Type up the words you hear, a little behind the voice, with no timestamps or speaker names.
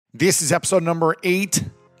This is episode number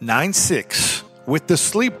 896 with the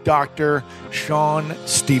sleep doctor, Shawn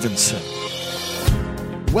Stevenson.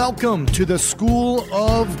 Welcome to the School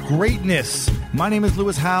of Greatness. My name is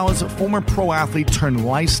Lewis Howes, former pro athlete turned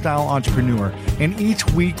lifestyle entrepreneur, and each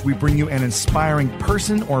week we bring you an inspiring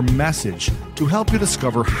person or message to help you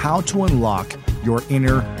discover how to unlock your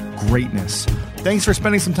inner greatness. Thanks for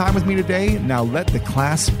spending some time with me today. Now let the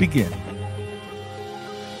class begin.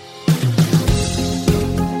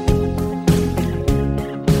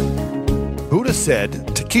 Buddha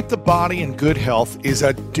said, to keep the body in good health is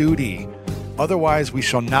a duty. Otherwise, we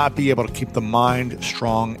shall not be able to keep the mind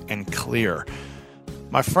strong and clear.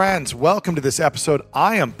 My friends, welcome to this episode.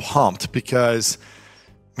 I am pumped because,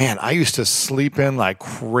 man, I used to sleep in like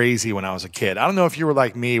crazy when I was a kid. I don't know if you were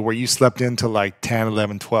like me, where you slept into like 10,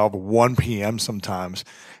 11, 12, 1 p.m. sometimes,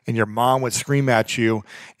 and your mom would scream at you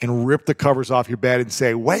and rip the covers off your bed and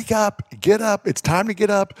say, wake up, get up, it's time to get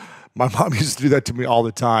up. My mom used to do that to me all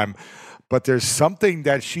the time. But there's something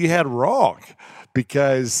that she had wrong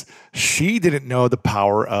because she didn't know the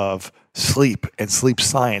power of sleep and sleep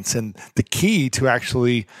science and the key to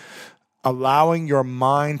actually allowing your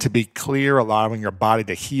mind to be clear, allowing your body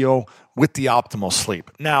to heal with the optimal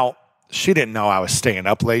sleep. Now, she didn't know I was staying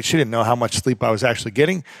up late. She didn't know how much sleep I was actually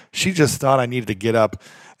getting. She just thought I needed to get up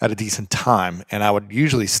at a decent time, and I would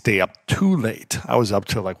usually stay up too late. I was up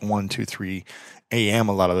till like 1, 2, 3 a.m.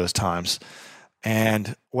 a lot of those times.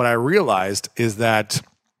 And what I realized is that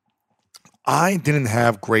I didn't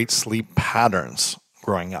have great sleep patterns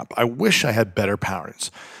growing up. I wish I had better patterns.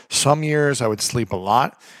 Some years I would sleep a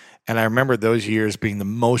lot, and I remember those years being the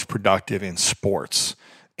most productive in sports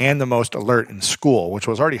and the most alert in school, which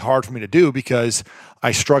was already hard for me to do because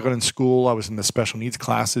I struggled in school. I was in the special needs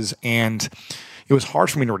classes, and it was hard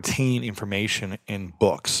for me to retain information in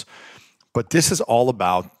books. But this is all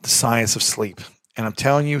about the science of sleep. And I'm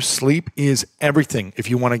telling you, sleep is everything. If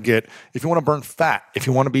you want to burn fat, if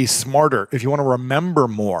you want to be smarter, if you want to remember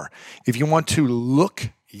more, if you want to look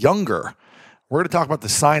younger, we're going to talk about the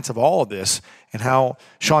science of all of this and how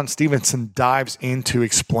Shawn Stevenson dives into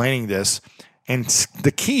explaining this and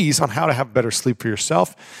the keys on how to have better sleep for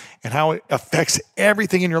yourself and how it affects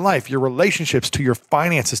everything in your life, your relationships, to your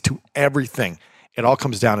finances, to everything. It all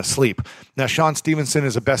comes down to sleep. Now, Shawn Stevenson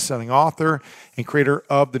is a best-selling author and creator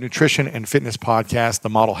of the nutrition and fitness podcast, The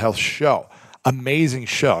Model Health Show. Amazing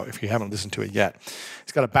show if you haven't listened to it yet.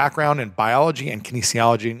 He's got a background in biology and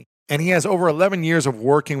kinesiology, and he has over 11 years of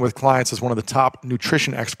working with clients as one of the top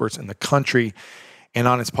nutrition experts in the country. And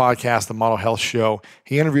on his podcast, The Model Health Show,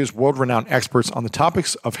 he interviews world-renowned experts on the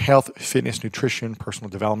topics of health, fitness, nutrition, personal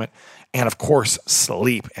development, and of course,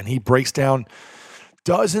 sleep. And he breaks down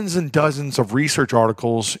dozens and dozens of research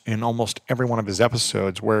articles in almost every one of his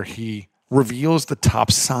episodes where he reveals the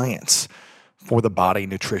top science for the body,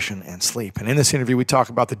 nutrition, and sleep. And in this interview, we talk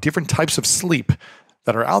about the different types of sleep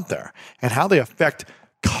that are out there and how they affect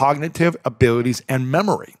cognitive abilities and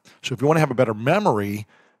memory. So if you want to have a better memory,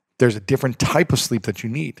 there's a different type of sleep that you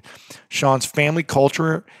need. Shawn's family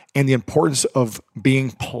culture and the importance of being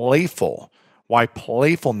playful, why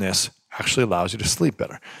playfulness actually allows you to sleep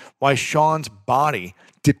better. Why Shawn's body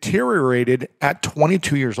deteriorated at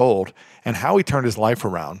 22 years old and how he turned his life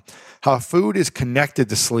around. How food is connected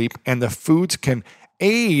to sleep and the foods can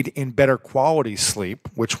aid in better quality sleep,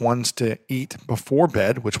 which ones to eat before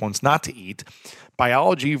bed, which ones not to eat.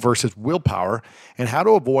 Biology versus willpower, and how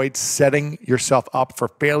to avoid setting yourself up for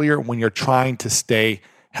failure when you're trying to stay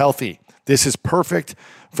healthy. This is perfect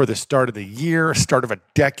for the start of the year, start of a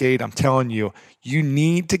decade. I'm telling you, you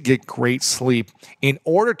need to get great sleep in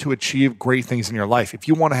order to achieve great things in your life. If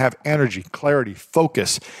you want to have energy, clarity,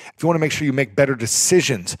 focus, if you want to make sure you make better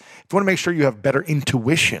decisions, if you want to make sure you have better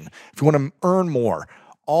intuition, if you want to earn more,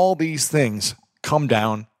 all these things come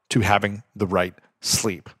down to having the right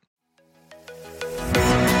sleep.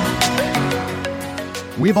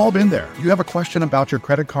 We've all been there. You have a question about your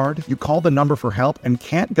credit card, you call the number for help and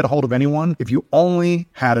can't get a hold of anyone if you only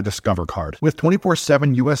had a Discover card. With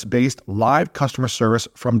 24/7 US-based live customer service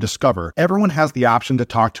from Discover, everyone has the option to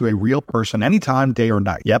talk to a real person anytime, day or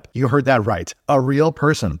night. Yep, you heard that right. A real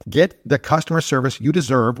person. Get the customer service you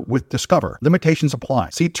deserve with Discover. Limitations apply.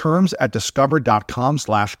 See terms at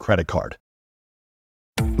discover.com/credit card.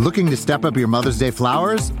 Looking to step up your Mother's Day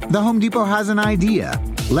flowers? The Home Depot has an idea.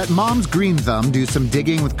 Let Mom's Green Thumb do some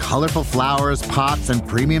digging with colorful flowers, pots, and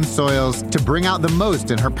premium soils to bring out the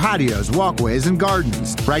most in her patios, walkways, and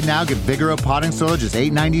gardens. Right now, get Vigoro potting soil just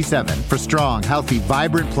 $8.97 for strong, healthy,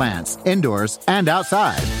 vibrant plants, indoors and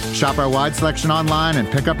outside. Shop our wide selection online and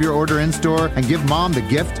pick up your order in-store and give Mom the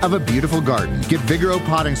gift of a beautiful garden. Get Vigoro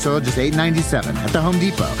potting soil just $8.97 at the Home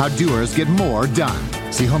Depot. How doers get more done.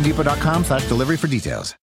 See homedepot.com/delivery for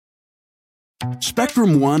details.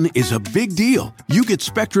 Spectrum One is a big deal. You get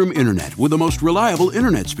Spectrum Internet with the most reliable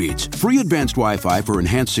internet speeds, free advanced Wi-Fi for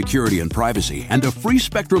enhanced security and privacy, and a free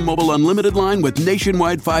Spectrum Mobile Unlimited line with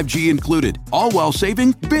nationwide 5G included, all while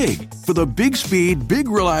saving big. For the big speed, big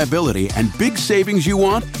reliability, and big savings you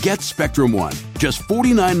want, get Spectrum One. Just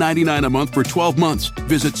 $49.99 a month for 12 months.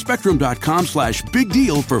 Visit spectrum.com/big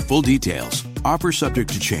deal for full details. Offer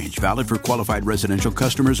subject to change. Valid for qualified residential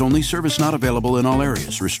customers only. Service not available in all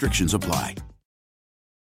areas. Restrictions apply.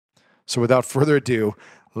 So without further ado,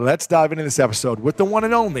 let's dive into this episode with the one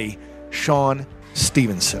and only Shawn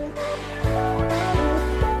Stevenson.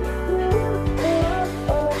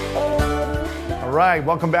 All right,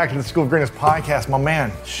 welcome back to the School of Greatness podcast. My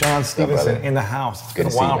man, Shawn Stevenson in the house. It's been a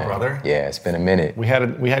while, brother. Yeah, it's been a minute. We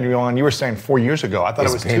had you on, you were saying 4 years ago. I thought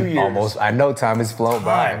it was 2 years. Almost. I know time has flown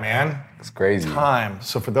by. Man. It's crazy. Time.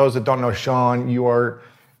 So for those that don't know Shawn, you are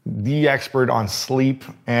the expert on sleep,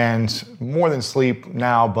 and more than sleep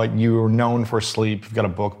now, but you are known for sleep. You've got a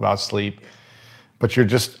book about sleep, but you're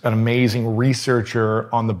just an amazing researcher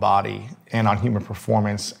on the body and on human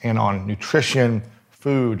performance and on nutrition,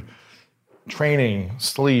 food, training,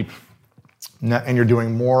 sleep, and you're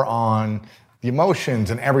doing more on the emotions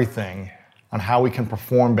and everything on how we can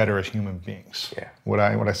perform better as human beings. Yeah. Would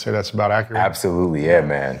I say that's about accurate? Absolutely, yeah,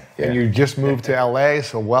 man. Yeah. And you just moved to LA,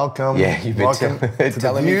 so welcome. Yeah, you've been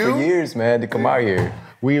telling me for years, man, to come out here.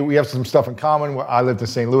 We have some stuff in common. I lived in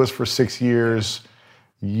St. Louis for 6 years.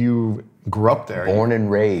 You grew up there. Born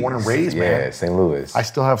and raised. Born and raised, man. Yeah, St. Louis. I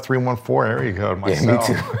still have 314 area code myself.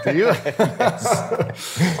 Yeah, me too. Do you?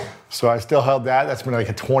 So I still held that. That's been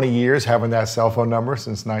like 20 years having that cell phone number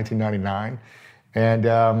since 1999. And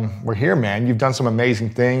we're here, man. You've done some amazing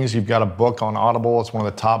things. You've got a book on Audible. It's one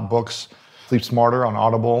of the top books, Sleep Smarter on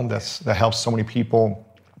Audible. That helps so many people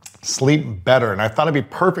sleep better. And I thought it'd be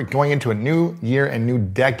perfect going into a new year and new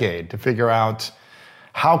decade to figure out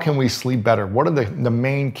how can we sleep better? What are the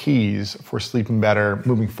main keys for sleeping better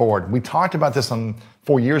moving forward? We talked about this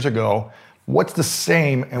 4 years ago. What's the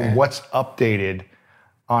same and what's updated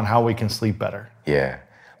on how we can sleep better? Yeah.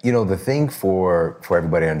 You know, the thing for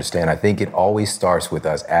everybody to understand, I think it always starts with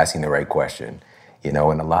us asking the right question. You know,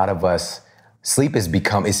 and a lot of us, sleep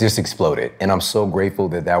it's just exploded. And I'm so grateful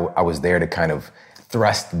that I was there to kind of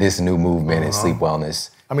thrust this new movement in sleep wellness.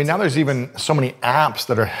 I mean, now there's even so many apps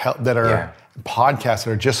that are podcasts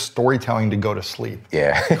that are just storytelling to go to sleep.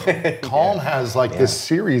 Yeah. Calm has this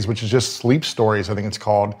series, which is just sleep stories, I think it's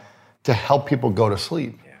called, to help people go to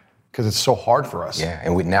sleep. Because it's so hard for us. Yeah,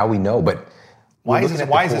 and now we know, but why is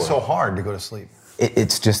it so hard to go to sleep?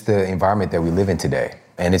 It's just the environment that we live in today.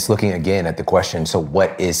 And it's looking again at the question, so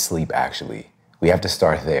what is sleep actually? We have to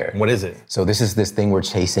start there. What is it? So this is this thing we're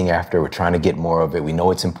chasing after. We're trying to get more of it. We know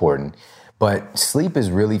it's important. But sleep is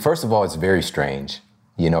really, first of all, it's very strange.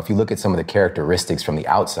 You know, if you look at some of the characteristics from the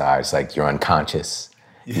outside, it's like you're unconscious.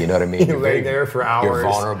 You know what I mean? You lay there for hours. You're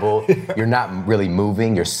vulnerable. You're not really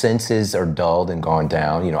moving. Your senses are dulled and gone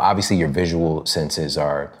down. You know, obviously your visual senses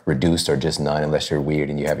are reduced or just none unless you're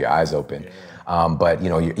weird and you have your eyes open. But, you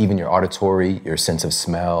know, even your auditory, your sense of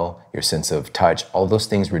smell, your sense of touch, all those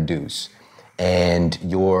things reduce. And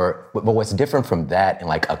but what's different from that and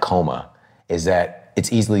like a coma is that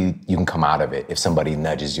it's easily, you can come out of it if somebody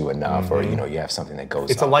nudges you enough or, you know, you have something that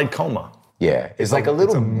goes It's a light coma. Yeah, it's like a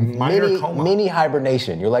little mini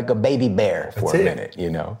hibernation. You're like a baby bear for a minute, you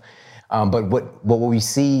know? But what we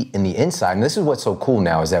see in the inside, and this is what's so cool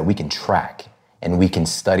now, is that we can track and we can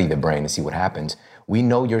study the brain and see what happens. We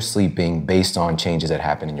know you're sleeping based on changes that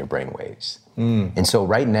happen in your brain waves. And so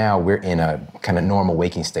right now we're in a kind of normal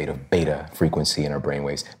waking state of beta frequency in our brain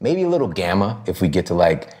waves. Maybe a little gamma if we get to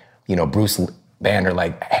like, you know, Bruce Banner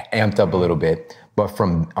like amped up a little bit. But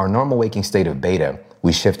from our normal waking state of beta,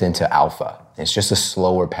 we shift into alpha. It's just a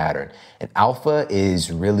slower pattern. And alpha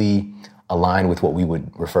is really aligned with what we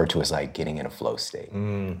would refer to as like getting in a flow state,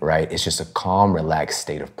 right? It's just a calm, relaxed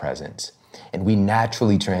state of presence. And we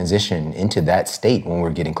naturally transition into that state when we're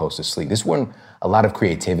getting close to sleep. This is when a lot of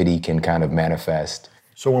creativity can kind of manifest.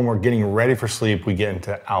 So when we're getting ready for sleep, we get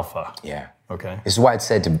into alpha. Yeah. Okay. This is why it's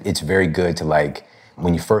said it's very good to like,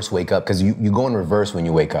 when you first wake up, because you go in reverse when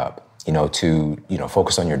you wake up, you know, to, you know,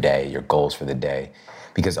 focus on your day, your goals for the day.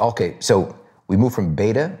 Because, okay, so we move from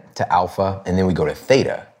beta to alpha, and then we go to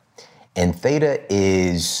theta. And theta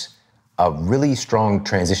is a really strong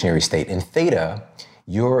transitionary state. In theta,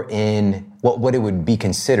 you're in what it would be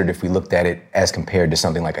considered if we looked at it as compared to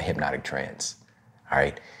something like a hypnotic trance, all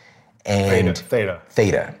right? And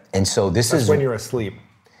Theta. And so That's when you're asleep.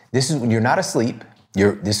 This is when you're not asleep.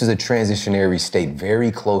 This is a transitionary state,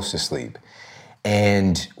 very close to sleep.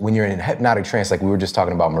 And when you're in a hypnotic trance, like we were just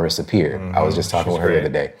talking about Marissa Peer, I was just talking with her the other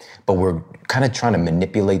day, but we're kind of trying to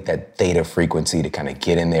manipulate that theta frequency to kind of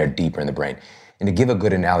get in there deeper in the brain. And to give a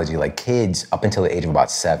good analogy, like kids up until the age of about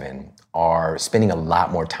 7 are spending a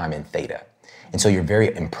lot more time in theta. And so you're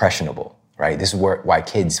very impressionable, right? This is why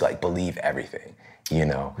kids like believe everything, you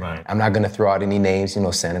know? Right. I'm not gonna throw out any names, you know,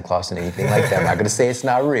 Santa Claus and anything like that. I'm not gonna say it's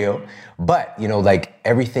not real, but you know, like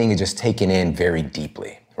everything is just taken in very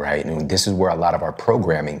deeply. Right? And this is where a lot of our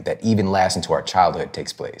programming that even lasts into our childhood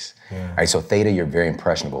takes place. Yeah. Right? So theta, you're very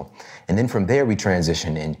impressionable. And then from there, we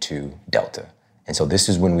transition into delta. And so this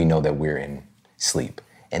is when we know that we're in sleep.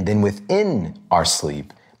 And then within our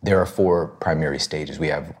sleep, there are 4 primary stages. We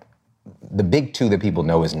have the big 2 that people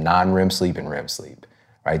know is non-REM sleep and REM sleep.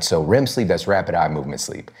 Right? So REM sleep, that's rapid eye movement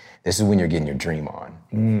sleep. This is when you're getting your dream on.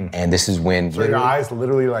 And this is when your eyes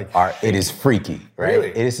literally like it is freaky, right? Really?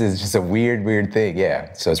 It is just a weird thing,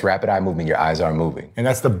 yeah. So it's rapid eye movement, your eyes are moving. And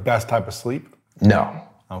that's the best type of sleep? No.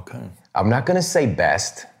 Okay. I'm not gonna say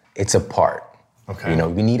best, it's a part. Okay. You know,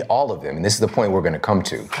 we need all of them, and this is the point we're gonna come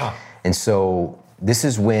to. And so this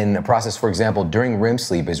is when a process, for example, during REM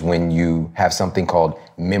sleep is when you have something called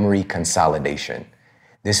memory consolidation.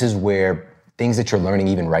 This is where things that you're learning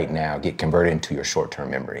even right now get converted into your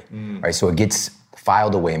short-term memory, right? So it gets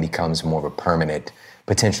filed away and becomes more of a permanent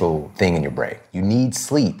potential thing in your brain. You need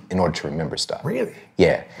sleep in order to remember stuff. Really?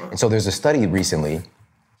 Yeah. And so there's a study recently,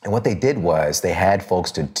 and what they did was they had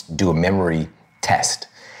folks to do a memory test.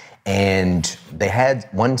 And they had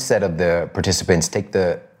one set of the participants take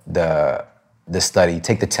the study,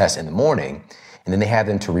 take the test in the morning, and then they had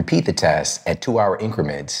them to repeat the test at 2-hour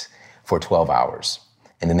increments for 12 hours.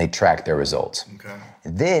 And then they tracked their results. Okay.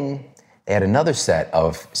 And then they had another set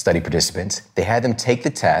of study participants. They had them take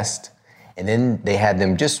the test, and then they had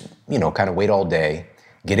them just, you know, kind of wait all day,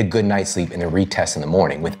 get a good night's sleep, and then retest in the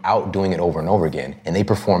morning without doing it over and over again. And they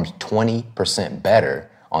performed 20%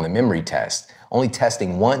 better on the memory test, only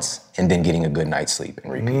testing once and then getting a good night's sleep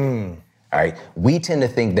and repeating. All right. We tend to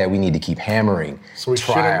think that we need to keep hammering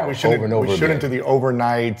trial over and over again. We shouldn't do the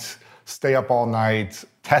overnight, stay up all night,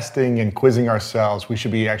 testing and quizzing ourselves. We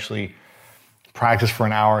should be actually practice for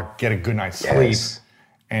an hour, get a good night's sleep,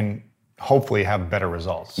 and hopefully have better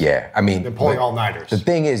results. Yeah, I mean, than pulling all-nighters. The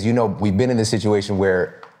thing is, you know, we've been in this situation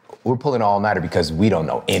where we're pulling all-nighter because we don't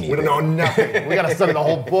know anything. We don't know nothing. We got to study the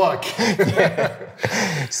whole book. Yeah.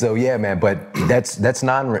 So yeah, man. But that's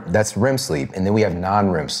REM sleep, and then we have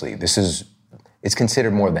non-REM sleep. It's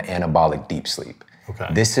considered more the anabolic deep sleep. Okay.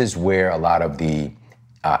 This is where a lot of the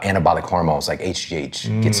anabolic hormones like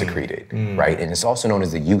HGH get secreted, right? And it's also known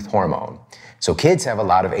as the youth hormone. So kids have a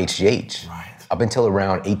lot of HGH. Right. Up until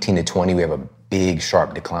around 18 to 20, we have a big,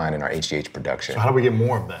 sharp decline in our HGH production. So how do we get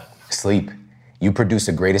more of that? Sleep. You produce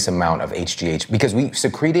the greatest amount of HGH because we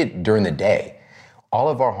secrete it during the day. All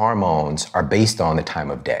of our hormones are based on the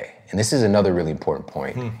time of day. And this is another really important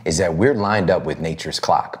point, is that we're lined up with nature's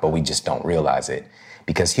clock, but we just don't realize it.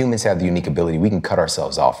 Because humans have the unique ability, we can cut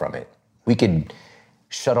ourselves off from it. We could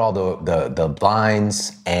shut all the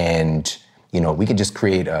blinds and, you know, we could just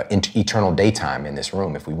create eternal daytime in this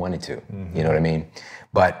room if we wanted to, you know what I mean?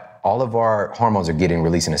 But all of our hormones are getting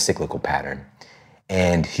released in a cyclical pattern.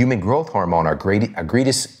 And human growth hormone, our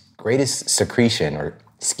greatest secretion or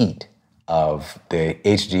skeet of the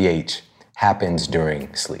HGH happens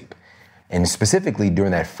during sleep. And specifically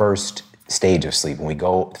during that first stage of sleep, when we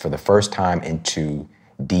go for the first time into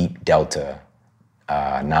deep delta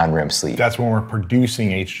non-REM sleep. That's when we're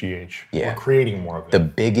producing HGH. Yeah. We're creating more of it. The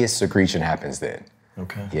biggest secretion happens then.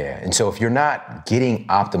 Okay. Yeah, and so if you're not getting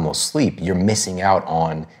optimal sleep, you're missing out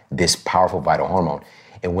on this powerful vital hormone.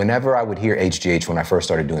 And whenever I would hear HGH, when I first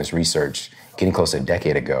started doing this research, getting close to a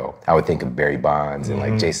decade ago, I would think of Barry Bonds and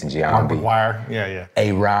like Jason Giambi. McGuire, yeah.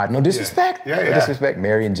 A-Rod, no disrespect. Yeah. No disrespect,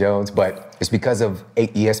 Marion Jones, but it's because of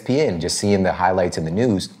ESPN, just seeing the highlights in the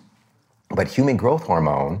news. But human growth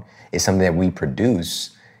hormone is something that we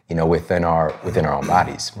produce, you know, within our own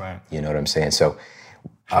bodies. Right. You know what I'm saying? So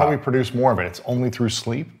how do we produce more of it? It's only through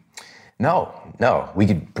sleep? No. We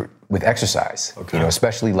could, with exercise, you know,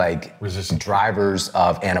 especially like drivers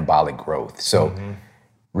of anabolic growth. So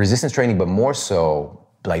resistance training, but more so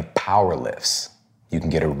like power lifts. You can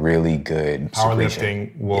get a really good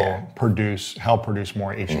powerlifting will help produce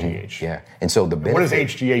more HGH. Yeah, and so the benefit. What does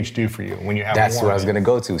HGH do for you when you have more? That's what I was going to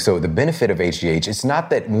go to. So the benefit of HGH, it's not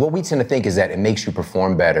that, what we tend to think is that it makes you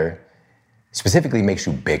perform better, specifically makes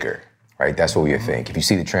you bigger, right? That's what we would think. If you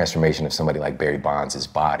see the transformation of somebody like Barry Bonds'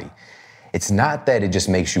 body, it's not that it just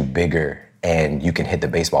makes you bigger and you can hit the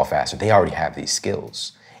baseball faster. They already have these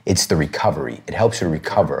skills. It's the recovery. It helps you to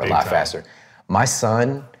recover a lot faster. My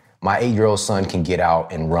son My 8-year-old son can get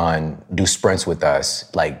out and run, do sprints with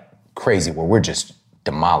us like crazy, where we're just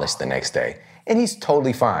demolished the next day. And he's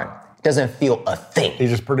totally fine. Doesn't feel a thing.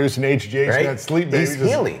 He's just producing HGH right? and that sleep, baby. He's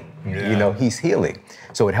healing. Yeah. He's healing.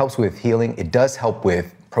 So it helps with healing. It does help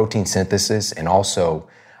with protein synthesis and also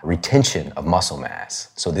retention of muscle mass.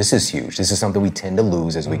 So this is huge. This is something we tend to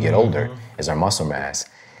lose as we get older, is our muscle mass.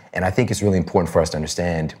 And I think it's really important for us to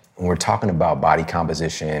understand when we're talking about body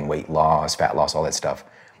composition, weight loss, fat loss, all that stuff,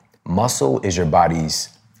 muscle is your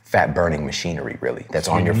body's fat burning machinery, really. That's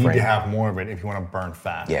on your frame. You need to have more of it if you want to burn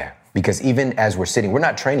fat. Yeah, because even as we're sitting, we're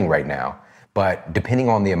not training right now, but depending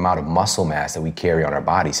on the amount of muscle mass that we carry on our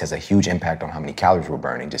bodies has a huge impact on how many calories we're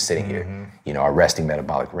burning just sitting here. Our resting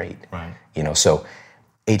metabolic rate. Right. So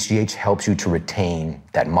HGH helps you to retain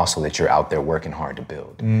that muscle that you're out there working hard to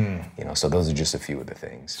build. So those are just a few of the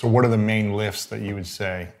things. So what are the main lifts that you would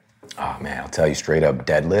say? Oh man, I'll tell you straight up,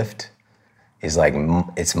 deadlift is like,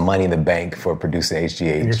 it's money in the bank for producing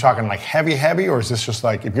HGH. And you're talking like heavy, or is this just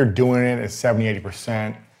like, if you're doing it at 70,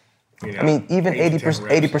 80%? I mean, even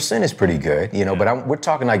 80% is pretty good, but we're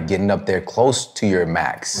talking like getting up there close to your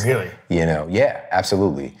max. Really? Yeah,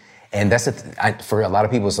 absolutely. And that's for a lot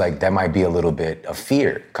of people, it's like that might be a little bit of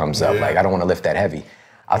fear comes up. Like, I don't want to lift that heavy.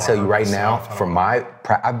 I'll tell you right now,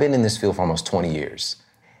 I've been in this field for almost 20 years.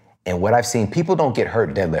 And what I've seen, people don't get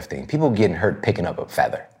hurt deadlifting. People getting hurt picking up a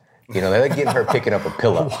feather. They're getting hurt picking up a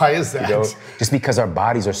pillow. Why is that? Just because our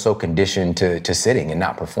bodies are so conditioned to sitting and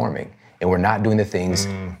not performing. And we're not doing the things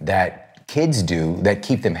that kids do that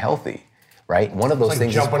keep them healthy, right? One of those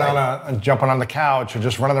things is jumping on the couch or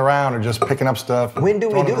just running around or just picking up stuff. When do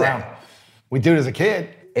we do that? We do it as a kid.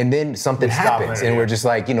 And then something happens, and we're just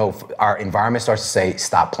like, our environment starts to say,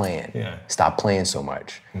 stop playing. Stop playing so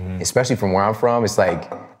much. Especially from where I'm from, it's like,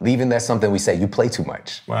 leaving that's something we say, you play too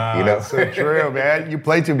much. Wow, that's so true, man. You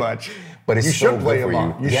play too much. But it's so good for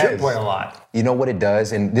you. You should play a lot. You know what it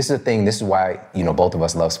does, and this is the thing, this is why, both of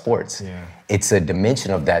us love sports. It's a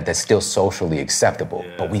dimension of that that's still socially acceptable,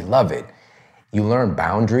 but we love it. You learn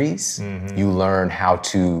boundaries, you learn how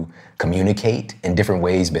to communicate in different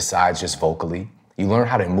ways besides just vocally. You learn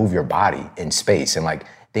how to move your body in space and like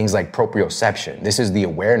things like proprioception. This is the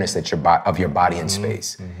awareness that of your body in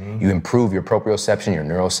space. You improve your proprioception, your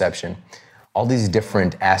neuroception, all these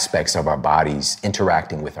different aspects of our bodies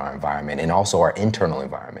interacting with our environment and also our internal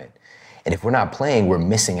environment. And if we're not playing, we're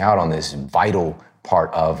missing out on this vital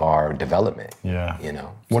part of our development.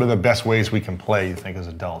 What are the best ways we can play, you think, as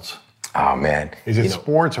adults? Oh man. Is it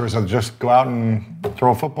sports, or is it just go out and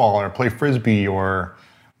throw a football or play Frisbee, or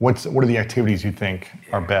what are the activities you think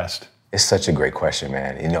are best? It's such a great question,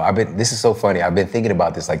 man. This is so funny. I've been thinking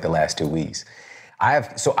about this like the last 2 weeks.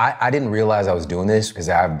 I didn't realize I was doing this because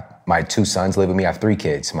I have my 2 sons live with me. I have 3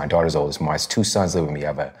 kids. My daughter's oldest. My 2 sons live with me. I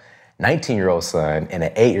have a 19-year-old son and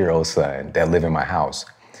an 8-year-old son that live in my house.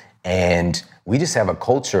 And we just have a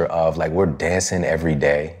culture of like, we're dancing every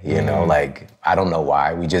day, like, I don't know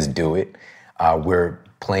why, we just do it. We're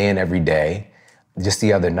playing every day. Just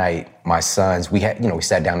the other night, my sons, we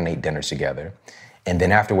sat down and ate dinner together. And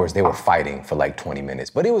then afterwards, they were fighting for like 20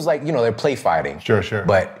 minutes. But it was like, they're play fighting. Sure.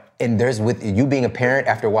 And there's, with you being a parent,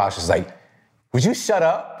 after a while, it's just like, would you shut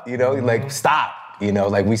up? Like, stop.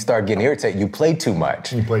 Like we start getting irritated. You play too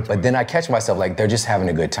much. But then I catch myself like, they're just having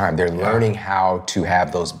a good time. They're learning how to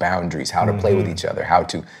have those boundaries, how to play with each other, how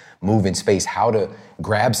to move in space, how to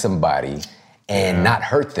grab somebody and not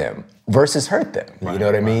hurt them versus hurt them. You know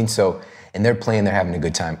what I mean? So, and they're playing, they're having a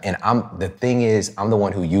good time. And the thing is, I'm the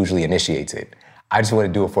one who usually initiates it. I just want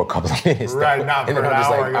to do it for a couple of minutes. Right, not for an hour. And then I'm just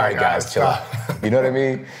like, all right, guys, chill out. You know what I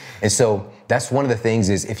mean? And so that's one of the things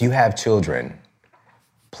is, if you have children,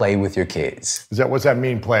 play with your kids. What's that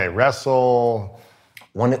mean, play? Wrestle?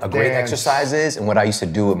 A great exercise is, and what I used to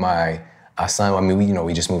do with my son,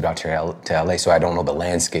 we just moved out to LA, so I don't know the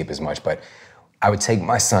landscape as much, but I would take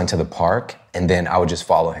my son to the park, and then I would just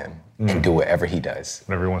follow him and do whatever he does.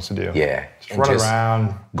 Whatever he wants to do. Yeah. Just run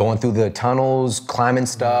around. Going through the tunnels, climbing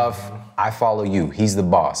stuff. I follow you. He's the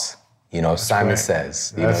boss. Simon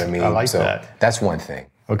says. You know what I mean? I like that. That's one thing.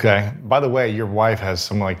 Okay. By the way, your wife has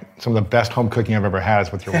some of the best home cooking I've ever had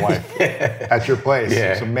is with your wife at your place.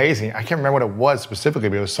 Yeah. It's amazing. I can't remember what it was specifically,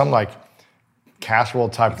 but it was some like casserole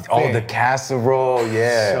type thing. Oh, the casserole,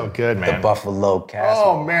 yeah. So good, man. The buffalo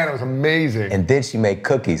casserole. Oh, man, it was amazing. And then she made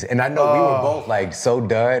cookies. And I know we were both like so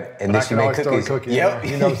done. And then she made cookies. Yep.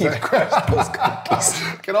 You crushed those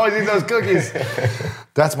cookies. Can always eat those cookies.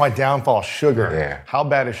 That's my downfall, sugar. Yeah. How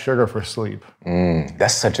bad is sugar for sleep?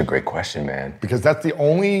 That's such a great question, man. Because that's the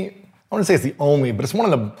only, I wouldn't say it's the only, but it's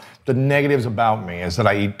one of the negatives about me is that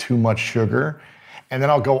I eat too much sugar. and then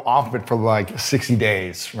I'll go off of it for like 60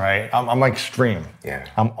 days, right? I'm like extreme. Yeah.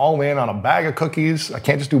 I'm all in on a bag of cookies. I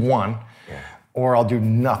can't just do one. Or I'll do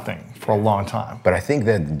nothing for a long time. But I think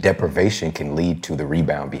that deprivation can lead to the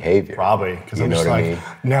rebound behavior. Probably, because I'm just like,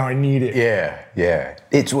 now I need it. Yeah.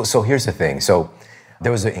 So here's the thing. So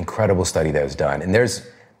there was an incredible study that was done, and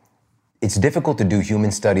it's difficult to do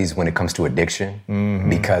human studies when it comes to addiction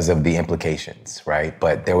because of the implications, right?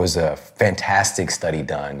 But there was a fantastic study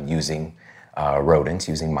done using rodents,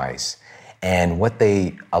 using mice. And what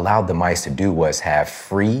they allowed the mice to do was have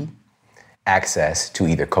free access to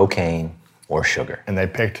either cocaine or sugar. And they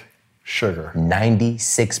picked sugar.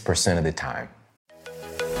 96% of the time.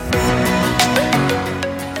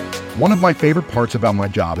 One of my favorite parts about my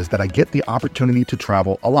job is that I get the opportunity to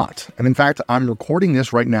travel a lot. And in fact, I'm recording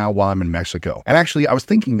this right now while I'm in Mexico. And actually, I was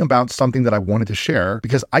thinking about something that I wanted to share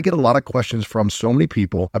because I get a lot of questions from so many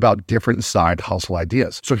people about different side hustle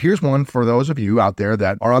ideas. So here's one for those of you out there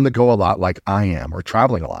that are on the go a lot like I am or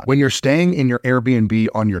traveling a lot. When you're staying in your Airbnb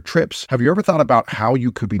on your trips, have you ever thought about how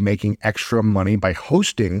you could be making extra money by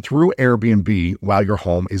hosting through Airbnb while your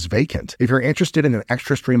home is vacant? If you're interested in an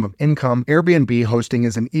extra stream of income, Airbnb hosting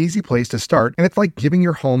is an easy place to start, and it's like giving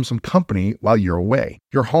your home some company while you're away.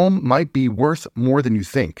 Your home might be worth more than you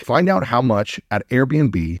think. Find out how much at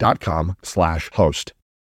airbnb.com/host.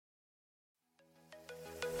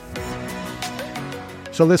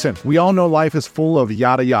 So listen, we all know life is full of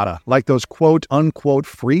yada yada, like those quote unquote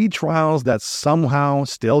free trials that somehow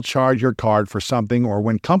still charge your card for something, or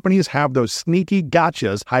when companies have those sneaky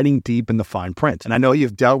gotchas hiding deep in the fine print. And I know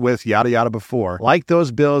you've dealt with yada yada before, like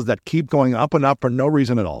those bills that keep going up and up for no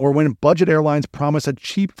reason at all, or when budget airlines promise a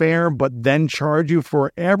cheap fare but then charge you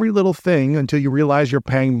for every little thing until you realize you're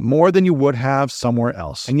paying more than you would have somewhere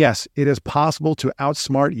else. And yes, it is possible to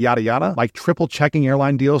outsmart yada yada, like triple checking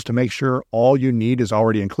airline deals to make sure all you need is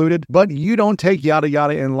already included, but you don't take yada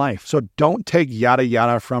yada in life. So don't take yada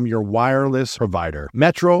yada from your wireless provider.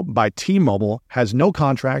 Metro by T-Mobile has no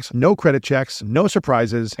contracts, no credit checks, no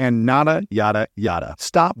surprises, and nada yada yada.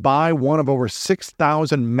 Stop by one of over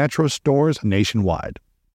 6,000 Metro stores nationwide.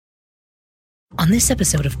 On this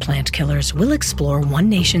episode of Plant Killers, we'll explore one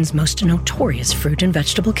nation's most notorious fruit and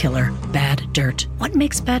vegetable killer, bad dirt. What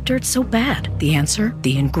makes bad dirt so bad? The answer?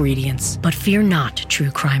 The ingredients. But fear not, true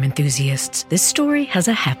crime enthusiasts. This story has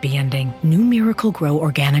a happy ending. New Miracle Grow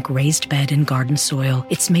organic raised bed and garden soil.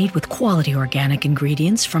 It's made with quality organic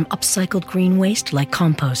ingredients from upcycled green waste like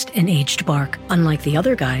compost and aged bark. Unlike the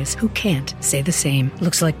other guys who can't say the same.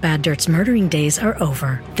 Looks like bad dirt's murdering days are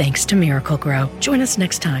over, thanks to Miracle Grow. Join us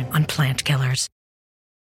next time on Plant Killers.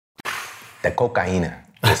 The cocaine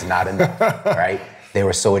was not enough, right? They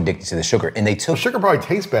were so addicted to the sugar. And they took... Sugar probably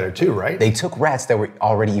tastes better too, right? They took rats that were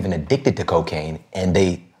already even addicted to cocaine, and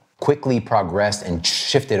they quickly progressed and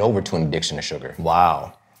shifted over to an addiction to sugar.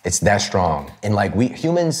 Wow. It's that strong. And like we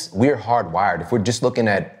humans, we're hardwired. If we're just looking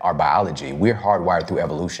at our biology, we're hardwired through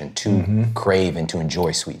evolution to crave and to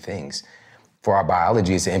enjoy sweet things. For our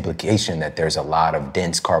biology, it's an implication that there's a lot of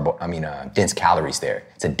dense calories there.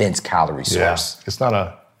 It's a dense calorie source. Yeah. It's not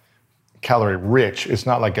a calorie rich. It's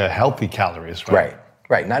not like a healthy calories, right?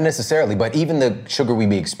 Right. Not necessarily, but even the sugar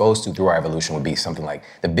we'd be exposed to through our evolution would be something like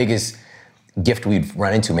the biggest gift we'd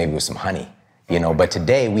run into maybe was some honey, you know. But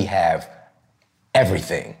today we have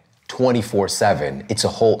everything 24/7. It's a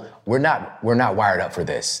whole. We're not wired up for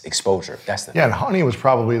this exposure. That's the thing. And honey was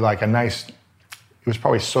probably like a nice. It was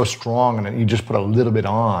probably so strong, and then you just put a little bit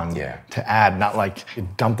on to add, not like you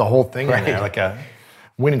dump the whole thing in there like a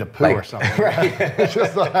Winnie the Pooh or something. Right. It's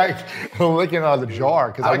just like licking out of the jar,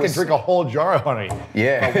 because I can drink a whole jar of honey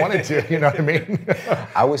if I wanted to, you know what I mean?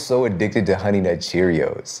 I was so addicted to Honey Nut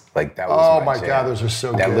Cheerios. Like that was my jam. God, those are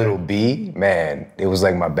so good. That little bee, man, it was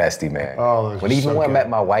like my bestie, man. Oh, those are so when I good. met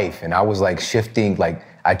my wife and I was like shifting, like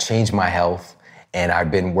I changed my health and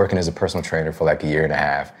I've been working as a personal trainer for like a year and a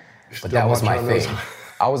half. But that was my thing.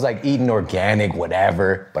 I was like eating organic,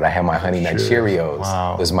 whatever, but I had my Honey Nut Cheerios.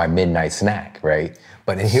 Wow. It was my midnight snack, right?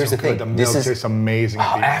 But and here's the thing. The milk tastes amazing.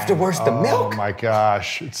 Afterwards, the milk. Oh my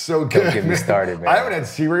gosh, it's so good. Don't get me started, man. I haven't had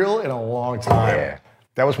cereal in a long time. Yeah.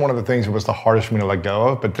 That was one of the things that was the hardest for me to let go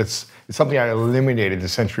of, but it's something I eliminated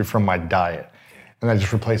essentially from my diet. And I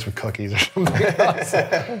just replaced with cookies or something else.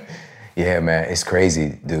 Yeah, man, it's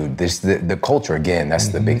crazy, dude. This the culture, again, that's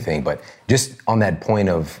the big thing. But just on that point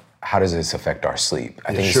of how does this affect our sleep?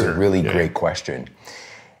 I think it's a really great question.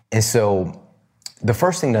 And so the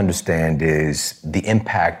first thing to understand is the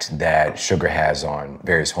impact that sugar has on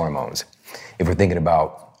various hormones. If we're thinking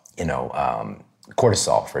about,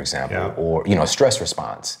 cortisol, for example, or, stress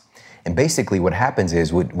response. And basically what happens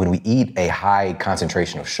is when we eat a high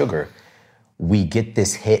concentration of sugar, we get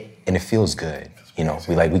this hit and it feels good.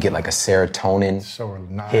 we get like a serotonin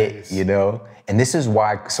hit, and this is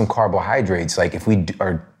why some carbohydrates, like if we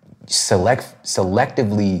are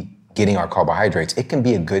selectively getting our carbohydrates, it can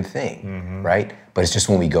be a good thing, right? But it's just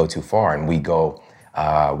when we go too far and we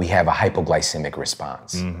have a hypoglycemic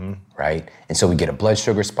response, right? And so we get a blood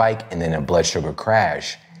sugar spike and then a blood sugar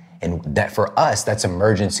crash. And that for us, that's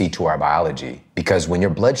emergency to our biology, because when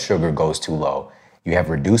your blood sugar goes too low, you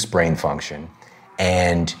have reduced brain function,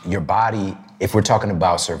 and your body, if we're talking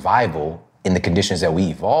about survival in the conditions that we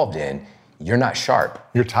evolved in, you're not sharp.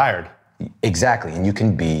 You're tired. Exactly, and you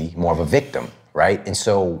can be more of a victim, right? And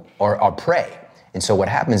so, or prey. And so what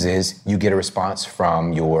happens is you get a response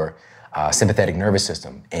from your sympathetic nervous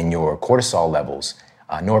system and your cortisol levels,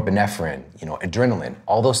 norepinephrine, adrenaline,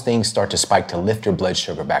 all those things start to spike to lift your blood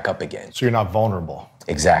sugar back up again. So you're not vulnerable.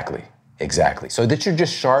 Exactly. So that you're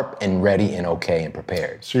just sharp and ready and okay and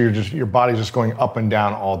prepared. So your body's just going up and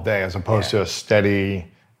down all day, as opposed to a steady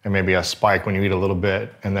and maybe a spike when you eat a little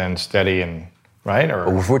bit and then steady and, right?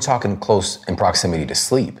 Or if we're talking close in proximity to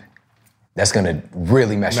sleep, that's gonna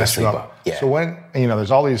really mess your sleep up. Yeah. So when,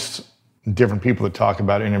 there's all these different people that talk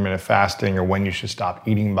about intermittent fasting or when you should stop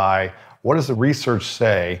eating by. What does the research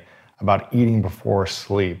say about eating before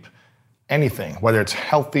sleep? Anything, whether it's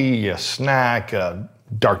healthy, a snack, a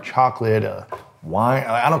dark chocolate, a wine,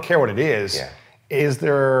 I don't care what it is. Yeah. Is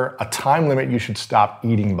there a time limit you should stop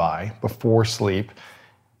eating by before sleep?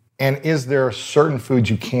 And is there certain foods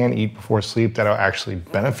you can eat before sleep that will actually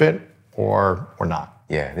benefit or not?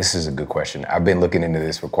 Yeah, this is a good question. I've been looking into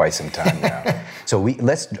this for quite some time now. So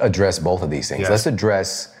let's address both of these things. Yes. Let's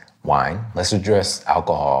address wine, let's address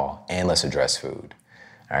alcohol, and let's address food.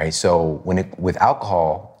 All right, so with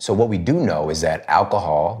alcohol, so what we do know is that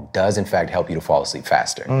alcohol does in fact help you to fall asleep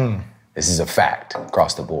faster. This is a fact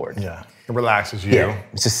across the board. Yeah, it relaxes you. Yeah,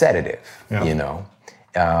 it's a sedative,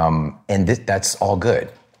 and that's all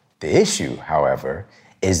good. The issue, however,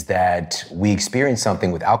 is that we experience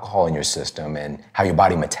something with alcohol in your system and how your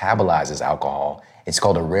body metabolizes alcohol. It's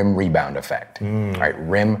called a REM Rebound Effect, right?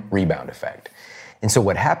 REM Rebound Effect. And so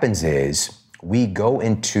what happens is we go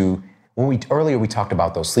into, earlier we talked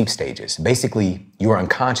about those sleep stages. Basically, you're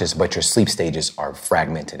unconscious, but your sleep stages are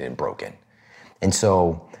fragmented and broken. And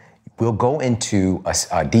so we'll go into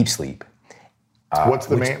a deep sleep. What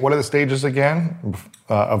are the stages again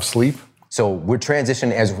of sleep? So we're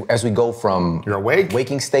transitioning as we go from you're awake,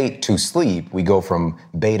 waking state to sleep, we go from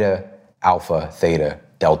beta, alpha, theta,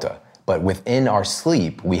 delta. But within our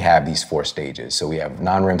sleep, we have these 4 stages. So we have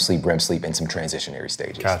non-REM sleep, REM sleep, and some transitionary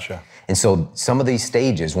stages. Gotcha. And so some of these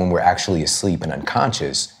stages, when we're actually asleep and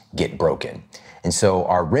unconscious, get broken. And so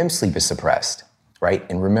our REM sleep is suppressed, right?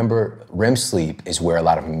 And remember, REM sleep is where a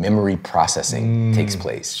lot of memory processing takes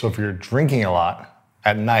place. So if you're drinking a lot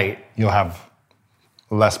at night, you'll have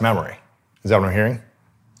less memory. Is that what I'm hearing?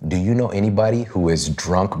 Do you know anybody who is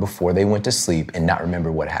drunk before they went to sleep and not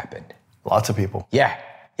remember what happened? Lots of people. Yeah.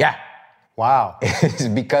 Wow. It's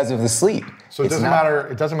because of the sleep. So it doesn't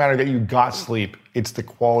matter that you got sleep. It's the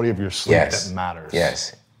quality of your sleep that matters.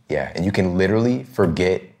 Yes. Yeah. And you can literally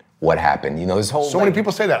forget what happened. This whole many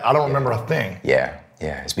people say that. I don't remember a thing. Yeah.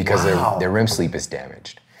 It's because their REM sleep is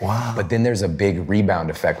damaged. Wow. But then there's a big rebound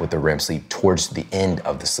effect with the REM sleep towards the end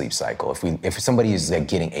of the sleep cycle. If somebody is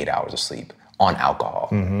getting 8 hours of sleep on alcohol.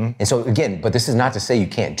 And so again, but this is not to say you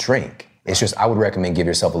can't drink. It's just I would recommend give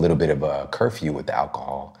yourself a little bit of a curfew with the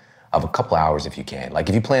alcohol of a couple hours if you can. Like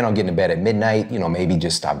if you plan on getting to bed at midnight, maybe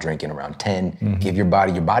just stop drinking around 10. Give your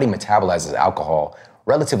body metabolizes alcohol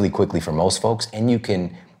relatively quickly for most folks, and you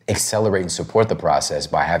can accelerate and support the process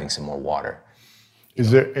by having some more water.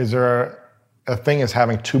 Is there a thing as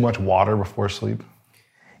having too much water before sleep?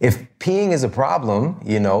 If peeing is a problem,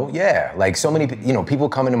 like so many, people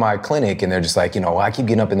come into my clinic and they're just like, I keep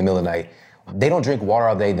getting up in the middle of the night. They don't drink water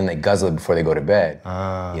all day, then they guzzle it before they go to bed.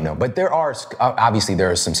 But there are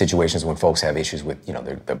some situations when folks have issues with,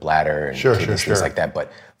 their bladder and kidneys, things like that.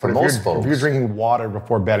 But most folks, if you're drinking water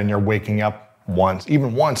before bed and you're waking up once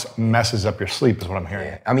messes up your sleep is what I'm hearing.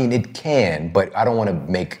 Yeah. I mean, it can, but I don't want to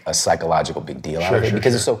make a psychological big deal out of it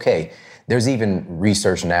because it's okay. There's even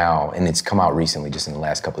research now, and it's come out recently, just in the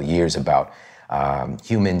last couple of years, about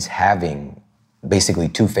humans having basically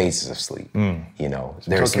 2 phases of sleep.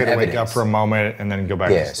 There's okay to wake up for a moment and then go back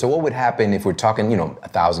to sleep. So what would happen if we're talking,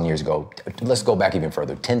 1,000 years ago? Let's go back even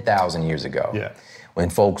further, 10,000 years ago. Yeah. When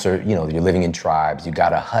folks are, you're living in tribes, you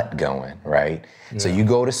got a hut going, right? Yeah. So you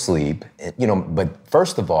go to sleep, but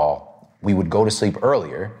first of all, we would go to sleep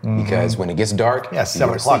earlier because when it gets dark,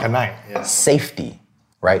 7 o'clock at night. Yeah. Safety,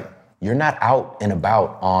 right? you're not out and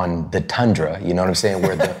about on the tundra, you know what I'm saying,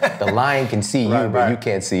 where the lion can see you, but you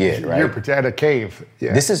can't see it, right? You're at a cave.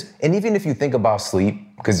 Yeah. And even if you think about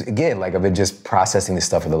sleep, because again, like I've been just processing this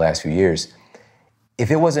stuff for the last few years, if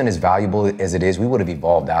it wasn't as valuable as it is, we would have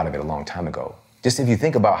evolved out of it a long time ago. Just if you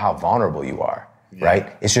think about how vulnerable you are,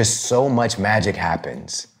 right? It's just so much magic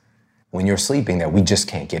happens when you're sleeping that we just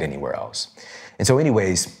can't get anywhere else. And so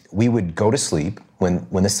anyways, we would go to sleep when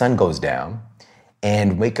the sun goes down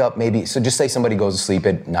and wake up maybe, so just say somebody goes to sleep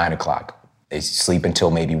at 9 o'clock. They sleep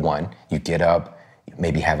until maybe 1. You get up,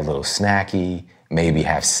 maybe have a little snacky, maybe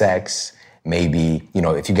have sex, maybe,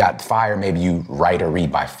 if you got fire, maybe you write or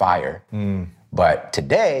read by fire. But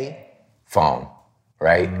today, phone,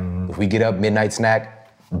 right? If we get up, midnight snack,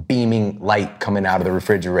 beaming light coming out of the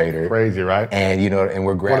refrigerator. Crazy, right? And, and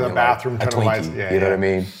we're grabbing go to the bathroom, a Twinkie, you know what I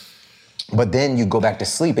mean? But then you go back to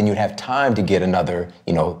sleep and you'd have time to get another,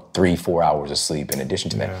 3-4 hours of sleep in addition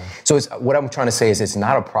to that. So what I'm trying to say is it's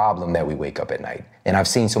not a problem that we wake up at night. And I've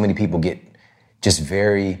seen so many people get just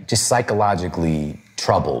psychologically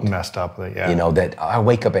troubled. Messed up, yeah. That I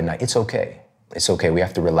wake up at night. It's okay. It's okay. We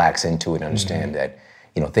have to relax into it and understand that,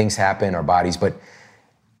 things happen, our bodies, but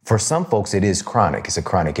for some folks, it is chronic. It's a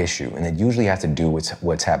chronic issue, and it usually has to do with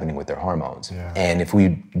what's happening with their hormones. Yeah. And if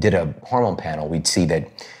we did a hormone panel, we'd see that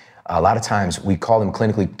a lot of times we call them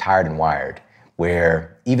clinically tired and wired,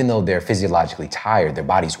 where even though they're physiologically tired, their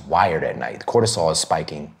body's wired at night. The cortisol is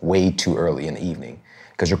spiking way too early in the evening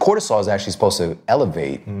because your cortisol is actually supposed to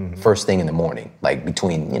elevate first thing in the morning, like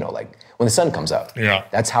between, like when the sun comes up. Yeah.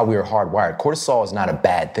 That's how we are hardwired. Cortisol is not a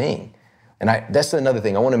bad thing. And that's another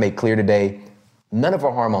thing I want to make clear today. None of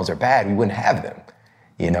our hormones are bad. We wouldn't have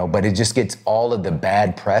them, but it just gets all of the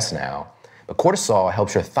bad press now. But cortisol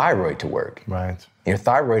helps your thyroid to work. Right. Your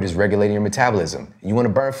thyroid is regulating your metabolism. You want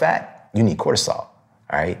to burn fat? You need cortisol, all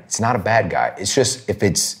right? It's not a bad guy. It's just if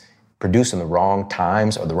it's produced in the wrong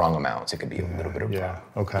times or the wrong amounts, it could be a little bit of a problem.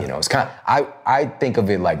 Okay. It's kind of, I think of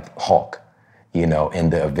it like Hulk, in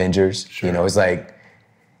the Avengers. Sure. It's like,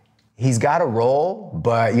 he's got a role,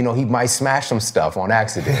 but, he might smash some stuff on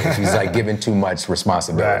accident if he's like given too much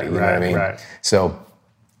responsibility, you know what I mean? Right. So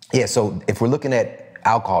if we're looking at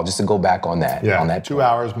alcohol, just to go back on that. Yeah, on that 2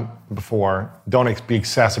 hours before, don't be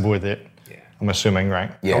excessive with it, I'm assuming,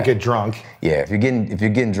 right? Yeah. Don't get drunk. Yeah, if you're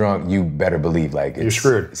getting drunk, you better believe you're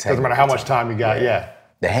screwed. Doesn't matter how much time you got,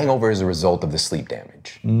 The hangover is a result of the sleep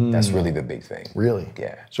damage. That's really the big thing. Really?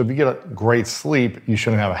 Yeah. So if you get a great sleep, you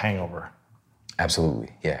shouldn't have a hangover. Absolutely,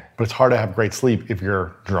 yeah. But it's hard to have great sleep if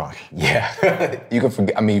you're drunk. Yeah, you can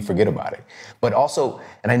forget about it. But also,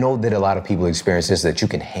 and I know that a lot of people experience this, that you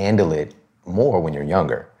can handle it more when you're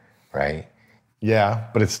younger, right? Yeah,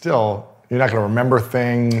 but it's still, you're not gonna remember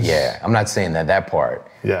things. Yeah, I'm not saying that part.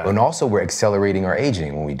 Yeah. And also we're accelerating our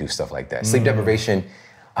aging when we do stuff like that. Sleep deprivation,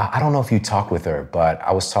 I don't know if you talked with her, but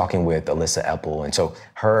I was talking with Alyssa Epple, and so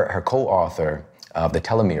her co-author of the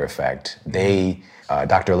telomere effect,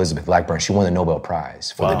 Dr. Elizabeth Blackburn, she won the Nobel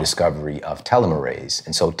Prize for the discovery of telomerase.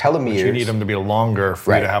 And so telomeres... But you need them to be longer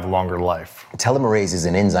for you to have a longer life. Telomerase is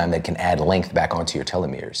an enzyme that can add length back onto your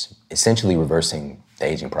telomeres, essentially reversing the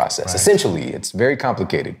aging process. Right. Essentially, it's very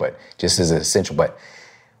complicated, but just as essential. But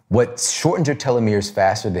what shortens your telomeres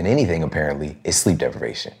faster than anything, apparently, is sleep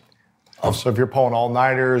deprivation. So if you're pulling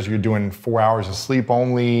all-nighters, you're doing 4 hours of sleep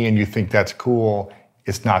only, and you think that's cool,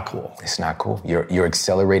 it's not cool. It's not cool. You're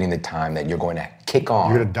accelerating the time that you're going to kick on.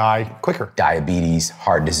 You're going to die quicker. Diabetes,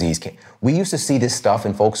 heart disease. We used to see this stuff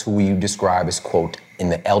in folks who we describe as, quote, in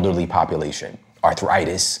the elderly population.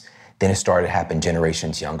 Arthritis. Then it started to happen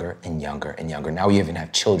generations younger and younger and younger. Now we even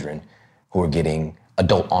have children who are getting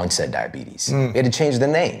adult onset diabetes. We had to change the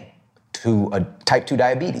name to a type 2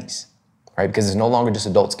 diabetes, right? Because it's no longer just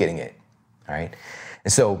adults getting it, right?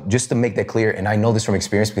 And so just to make that clear, and I know this from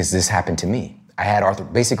experience because this happened to me. I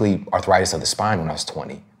had basically arthritis of the spine when I was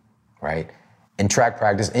 20, right? In track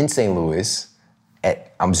practice in St. Louis,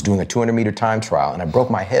 I was doing a 200-meter time trial, and I broke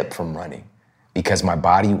my hip from running because my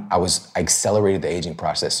body, I accelerated the aging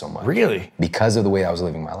process so much. Really? Because of the way I was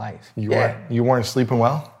living my life. You weren't sleeping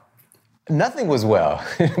well? Nothing was well,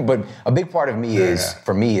 but a big part of me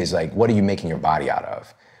for me is like, what are you making your body out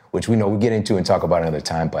of? Which we get into and talk about another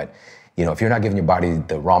time, but if you're not giving your body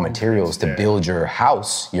the raw materials to build your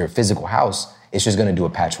house, your physical house, it's just gonna do a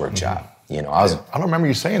patchwork job. I don't remember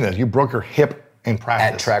you saying this. You broke your hip in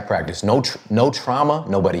practice. At track practice. No trauma,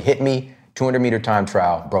 nobody hit me. 200-meter time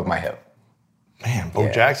trial, broke my hip. Man, Bo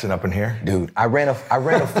Jackson up in here. Dude, I ran a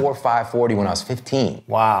 4.540 when I was 15.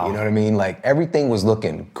 Wow. You know what I mean? Like everything was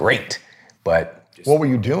looking great, but... What were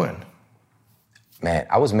you doing? Man,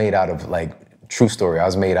 I was made out of true story, I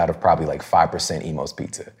was made out of probably 5% Emo's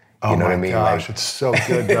pizza. Oh, you know my what I mean? gosh, it's so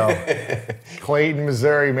good, though. Clayton,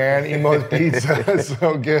 Missouri, man. Emo's Pizza is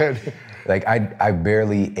so good. Like, I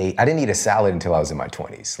barely ate, I didn't eat a salad until I was in my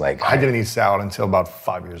 20s. Like, I didn't eat salad until about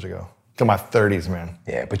 5 years ago. Till my 30s, man.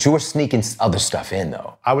 Yeah, but you were sneaking other stuff in,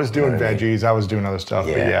 though. I was doing veggies, I was doing other stuff,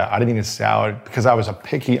 but I didn't eat a salad because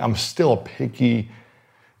I'm still a picky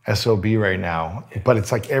SOB right now. But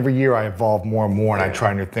it's like every year I evolve more and more and I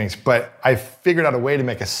try new things. But I figured out a way to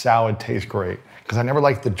make a salad taste great because I never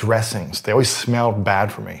liked the dressings. They always smelled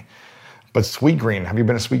bad for me. But Sweet Green, have you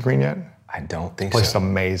been to Sweet Green yet? I don't think Place so. is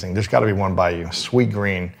amazing. There's got to be one by you. Sweet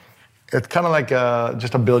Green. It's kind of like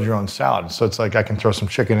just a build your own salad. So it's like I can throw some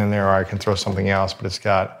chicken in there or I can throw something else, but it's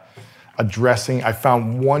got a dressing. I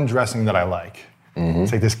found one dressing that I like.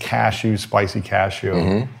 It's like this cashew, spicy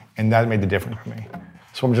cashew, and that made the difference for me.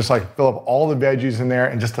 So I'm just like, fill up all the veggies in there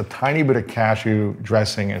and just a tiny bit of cashew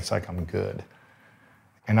dressing, and it's like, I'm good.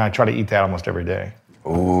 And I try to eat that almost every day.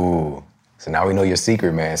 Ooh. So now we know your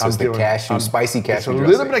secret, man. So it's the spicy cashew dressing.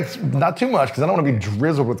 It's a little bit, not too much, because I don't want to be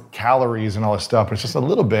drizzled with calories and all this stuff, but it's just a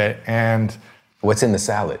little bit. And what's in the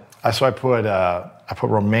salad? So I put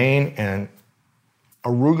romaine and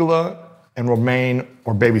arugula and romaine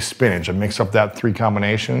or baby spinach. I mix up that 3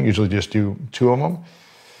 combination, usually just do 2 of them.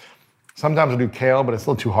 Sometimes I do kale, but it's a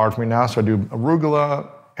little too hard for me now, so I do arugula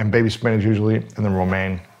and baby spinach usually, and then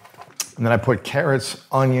romaine. And then I put carrots,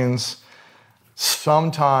 onions,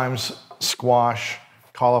 sometimes squash,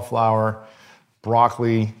 cauliflower,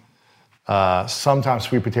 broccoli, sometimes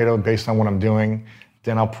sweet potato based on what I'm doing.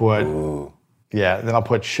 Then I'll put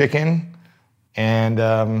chicken and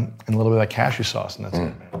a little bit of that cashew sauce, and that's it,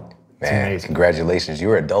 man. Man, congratulations.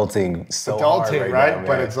 You're adulting so hard right? now,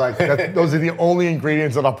 But it's like, those are the only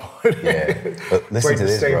ingredients that I'll put. Yeah, but listen to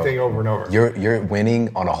this, the same bro. thing over and over. You're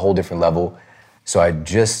winning on a whole different level. So I've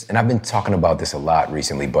been talking about this a lot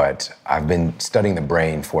recently, but I've been studying the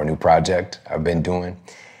brain for a new project I've been doing.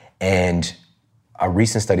 And a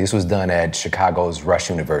recent study, this was done at Chicago's Rush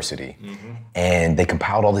University. And they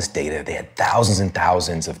compiled all this data. They had thousands and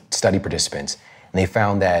thousands of study participants. And they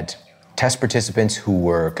found that test participants who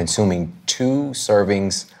were consuming 2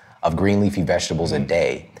 servings of green leafy vegetables a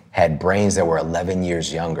day had brains that were 11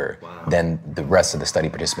 years younger than the rest of the study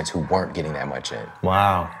participants who weren't getting that much in.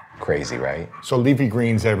 Wow. Crazy, right? So leafy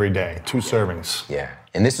greens every day, 2 servings. Yeah,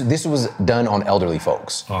 and this was done on elderly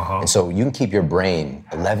folks. And so you can keep your brain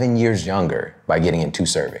 11 years younger by getting in 2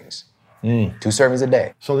 servings. 2 servings a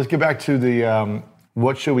day. So let's get back to the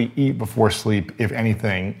what should we eat before sleep, if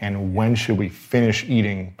anything, and when should we finish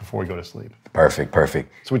eating before we go to sleep? Perfect.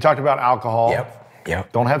 So we talked about alcohol.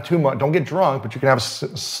 Yep. Don't have too much. Don't get drunk, but you can have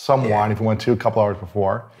some wine if you want to, a couple hours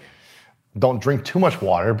before. Don't drink too much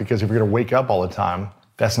water, because if you're going to wake up all the time,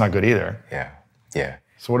 that's not good either. Yeah.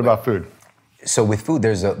 So what about food? So with food,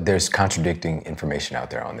 there's contradicting information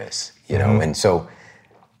out there on this, you know? And so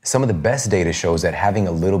some of the best data shows that having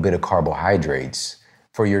a little bit of carbohydrates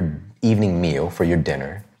for your evening meal, for your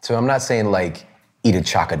dinner. So I'm not saying like eat a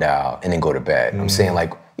chocodile and then go to bed. I'm saying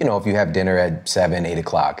like, you know, if you have dinner at 7, 8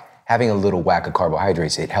 o'clock, having a little whack of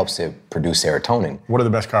carbohydrates, it helps to produce serotonin. What are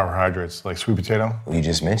the best carbohydrates? Like sweet potato? You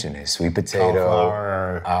just mentioned it, sweet potato.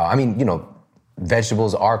 Cauliflower.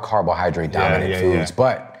 Vegetables are carbohydrate dominant foods,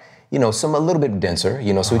 but a little bit denser,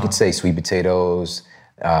 so we could say sweet potatoes,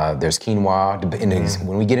 there's quinoa.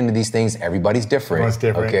 When we get into these things, everybody's different. Everyone's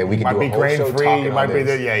different. Okay, we can do a whole show talking on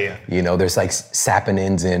this. There's like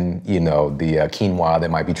saponins in, the quinoa that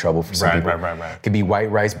might be trouble for some people. Right. It could be white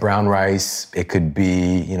rice, brown rice. It could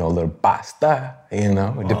be, a little pasta,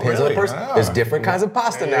 It depends on the person. There's different kinds of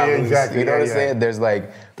pasta now. Exactly. You know what I'm saying? There's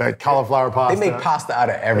like that cauliflower pasta. They make pasta out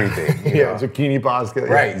of everything. Zucchini pasta.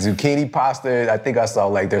 Right, zucchini pasta. I think I saw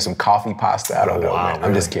like there's some coffee pasta. I don't know, man. Really?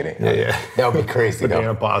 I'm just kidding. That would be crazy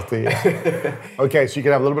though. Pasta. Okay, so you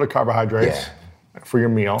can have a little bit of carbohydrates for your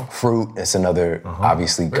meal. Fruit. It's another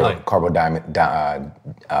obviously dominant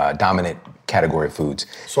category of foods.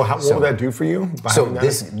 So what will that do for you? So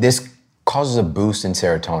this causes a boost in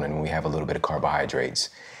serotonin when we have a little bit of carbohydrates.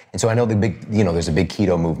 And so I know there's a big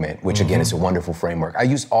keto movement, which again is a wonderful framework. I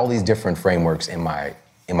use all these different frameworks in my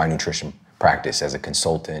nutrition practice as a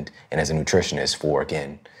consultant and as a nutritionist for,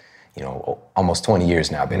 again, almost 20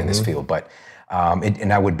 years now I've been in this field. But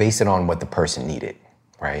and I would base it on what the person needed,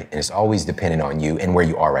 right? And it's always dependent on you and where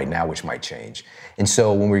you are right now, which might change. And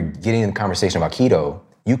so when we're getting in the conversation about keto,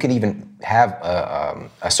 you can even have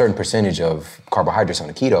a certain percentage of carbohydrates on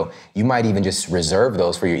the keto. You might even just reserve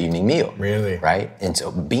those for your evening meal. Really? Right? And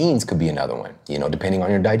so beans could be another one, depending on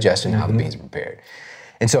your digestion, how the beans are prepared.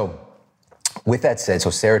 And so with that said, so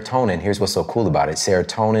serotonin, here's what's so cool about it.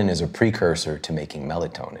 Serotonin is a precursor to making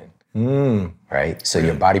melatonin. right? So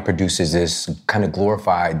your body produces this kind of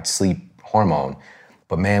glorified sleep hormone.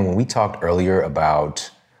 But man, when we talked earlier about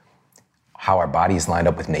how our body is lined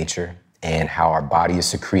up with nature and how our body is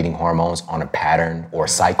secreting hormones on a pattern or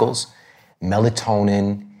cycles,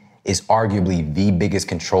 melatonin is arguably the biggest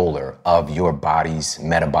controller of your body's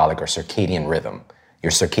metabolic or circadian rhythm,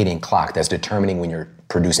 your circadian clock that's determining when you're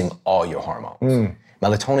producing all your hormones.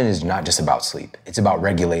 Melatonin is not just about sleep. It's about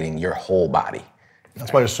regulating your whole body.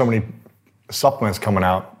 That's why there's so many supplements coming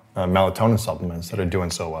out, melatonin supplements that are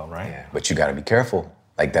doing so well, right? Yeah, but you gotta be careful.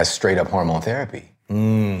 Like that's straight up hormone therapy.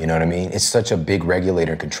 You know what I mean? It's such a big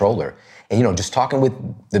regulator and controller. And just talking with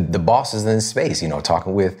the bosses in this space,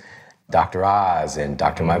 talking with Dr. Oz and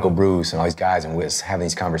Dr. Michael Bruce and all these guys, and we're having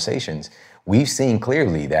these conversations, we've seen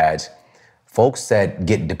clearly that folks that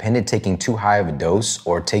get dependent taking too high of a dose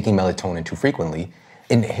or taking melatonin too frequently,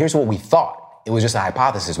 and here's what we thought. It was just a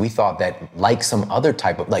hypothesis. We thought that like some other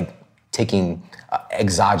type of, like taking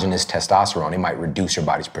exogenous testosterone, it might reduce your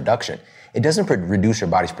body's production. It doesn't reduce your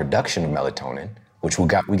body's production of melatonin, which we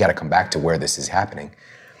got to come back to where this is happening.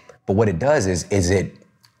 But what it does is it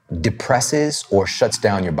depresses or shuts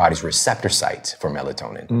down your body's receptor sites for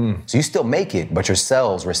melatonin. So you still make it, but your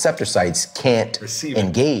cells' receptor sites can't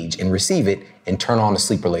engage and receive it and turn on the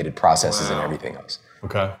sleep-related processes and everything else.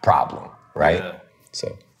 Okay. Problem, right? Yeah.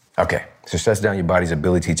 So it shuts down your body's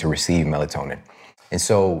ability to receive melatonin. And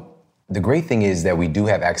so the great thing is that we do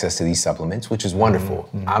have access to these supplements, which is wonderful.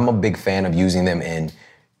 I'm a big fan of using them in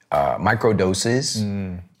micro doses,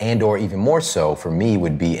 and or even more so for me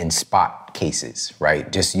would be in spot cases,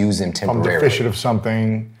 right? Just use them temporarily. If I'm deficient of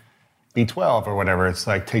something, B12 or whatever, it's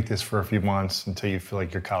like take this for a few months until you feel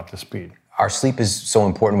like you're caught up to speed. Our sleep is so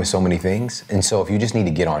important with so many things, and so if you just need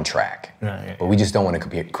to get on track, but we just don't want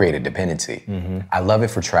to create a dependency. I love it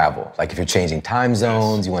for travel. Like if you're changing time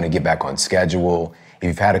zones, you want to get back on schedule. If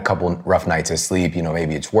you've had a couple rough nights of sleep,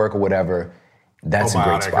 maybe it's work or whatever, that's a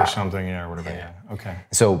great spot. Or something, or whatever. Yeah. Okay.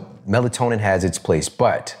 So melatonin has its place,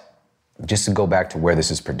 but just to go back to where this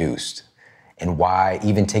is produced and why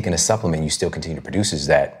even taking a supplement you still continue to produce is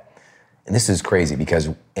that, and this is crazy because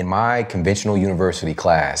in my conventional university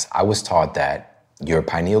class, I was taught that your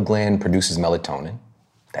pineal gland produces melatonin.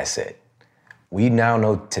 That's it. We now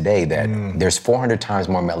know today that there's 400 times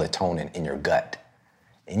more melatonin in your gut,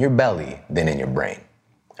 in your belly, than in your brain.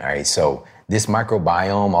 All right, so this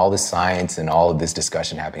microbiome, all this science and all of this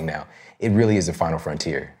discussion happening now, it really is the final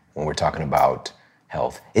frontier when we're talking about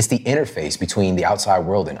health. It's the interface between the outside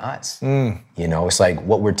world and us. It's like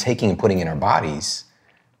what we're taking and putting in our bodies,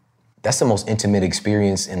 that's the most intimate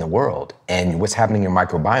experience in the world. And what's happening in your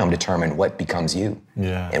microbiome determine what becomes you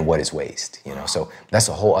and what is waste. So that's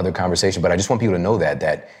a whole other conversation. But I just want people to know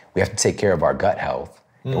that we have to take care of our gut health.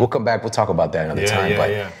 And we'll come back, we'll talk about that another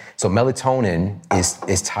time. So melatonin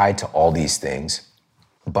is tied to all these things.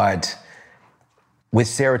 But with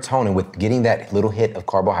serotonin, with getting that little hit of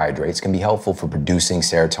carbohydrates can be helpful for producing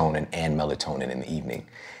serotonin and melatonin in the evening.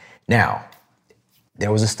 Now,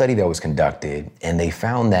 there was a study that was conducted and they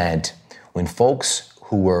found that when folks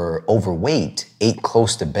who were overweight ate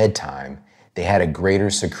close to bedtime, they had a greater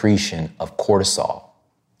secretion of cortisol. All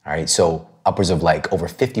right, so upwards of like over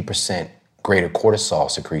 50% greater cortisol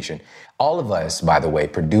secretion. All of us, by the way,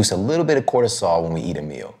 produce a little bit of cortisol when we eat a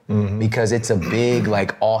meal because it's a big,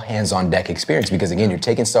 like, all hands on deck experience. Because again, you're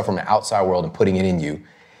taking stuff from the outside world and putting it in you.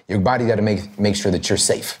 Your body's got to make sure that you're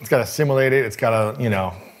safe. It's got to simulate it. It's got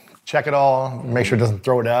to, check it all, make sure it doesn't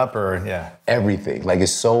throw it up everything. Like,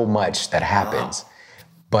 it's so much that happens.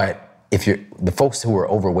 But if the folks who were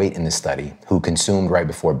overweight in this study, who consumed right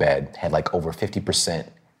before bed, had like over 50%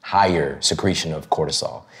 higher secretion of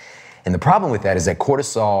cortisol. And the problem with that is that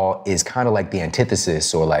cortisol is kind of like the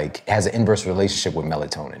antithesis, or like has an inverse relationship with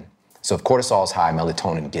melatonin. So if cortisol is high,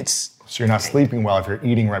 melatonin gets... So you're not sleeping well if you're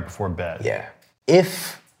eating right before bed. Yeah.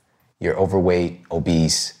 If you're overweight,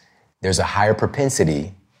 obese, there's a higher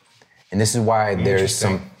propensity, and this is why there's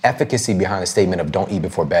some efficacy behind the statement of don't eat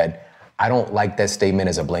before bed. I don't like that statement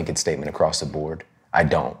as a blanket statement across the board. I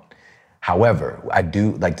don't. However, I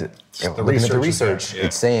do like to... Looking at the research,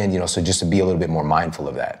 it's saying, so just to be a little bit more mindful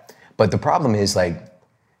of that. But the problem is, like,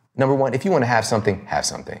 number one, if you want to have something, have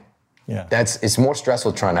something. Yeah. It's more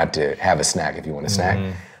stressful trying not to have a snack if you want a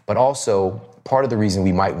snack. But also, part of the reason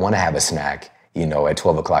we might want to have a snack, at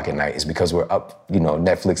 12 o'clock at night is because we're up,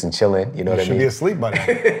 Netflix and chilling, what I mean? You should be asleep by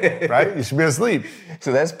now, right? You should be asleep.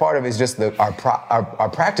 So that's part of it, is just our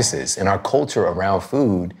practices and our culture around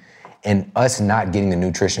food and us not getting the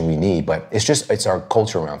nutrition we need. But it's our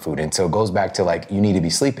culture around food. And so it goes back to, like, you need to be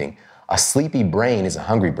sleeping. A sleepy brain is a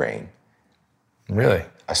hungry brain. Really?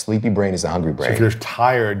 A sleepy brain is a hungry brain. So if you're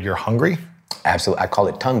tired, you're hungry? Absolutely. I call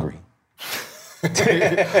it tungry. You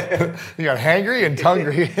got hangry and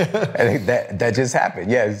tungry. I think that just happened,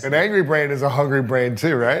 yes. An angry brain is a hungry brain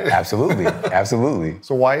too, right? Absolutely, absolutely.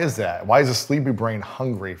 So why is that? Why is a sleepy brain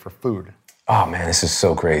hungry for food? Oh man, this is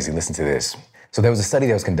so crazy. Listen to this. So there was a study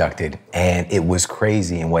that was conducted, and it was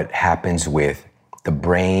crazy in what happens with the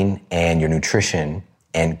brain and your nutrition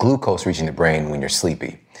and glucose reaching the brain when you're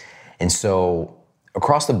sleepy. And so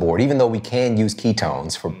across the board, even though we can use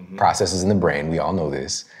ketones for processes in the brain, we all know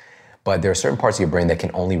this, but there are certain parts of your brain that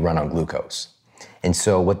can only run on glucose. And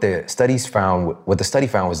so what the study found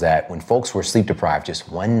was that when folks were sleep deprived just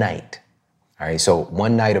one night, all right, so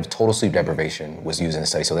one night of total sleep deprivation was used in the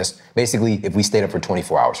study. So that's basically if we stayed up for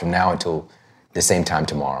 24 hours from now until the same time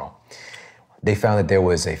tomorrow, they found that there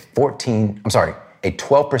was a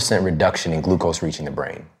 12% reduction in glucose reaching the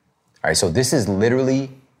brain. All right, so this is literally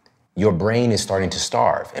your brain is starting to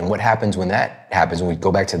starve. And what happens when that happens, when we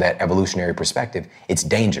go back to that evolutionary perspective, it's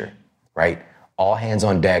danger, right? All hands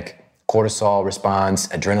on deck, cortisol response,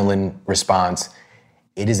 adrenaline response.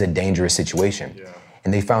 It is a dangerous situation. Yeah.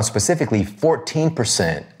 And they found specifically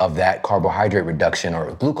 14% of that carbohydrate reduction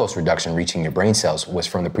or glucose reduction reaching your brain cells was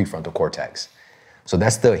from the prefrontal cortex. So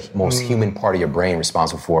that's the most human part of your brain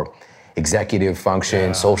responsible for executive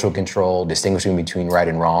function, social control, distinguishing between right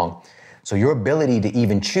and wrong. So your ability to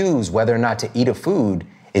even choose whether or not to eat a food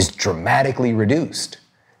is dramatically reduced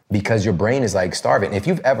because your brain is like starving. If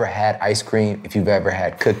you've ever had ice cream, if you've ever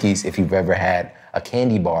had cookies, if you've ever had a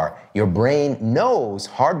candy bar, your brain knows,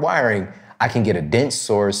 hardwiring, I can get a dense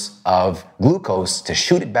source of glucose to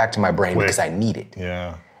shoot it back to my brain because I need it.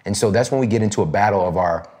 Yeah. And so that's when we get into a battle of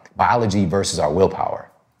our biology versus our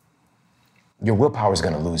willpower. Your willpower is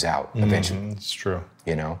going to lose out eventually. It's true.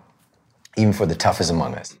 You know, even for the toughest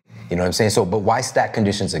among us. You know what I'm saying? So, but why stack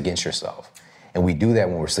conditions against yourself? And we do that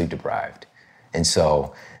when we're sleep deprived. And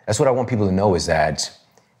so that's what I want people to know is that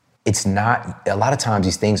it's not, a lot of times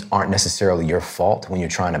these things aren't necessarily your fault when you're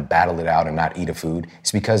trying to battle it out and not eat a food.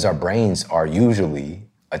 It's because our brains are usually,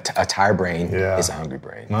 a tired brain is a hungry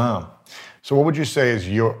brain. Wow. So what would you say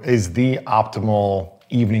is the optimal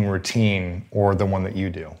evening routine or the one that you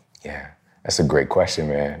do? Yeah, that's a great question,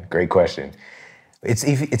 man. Great question.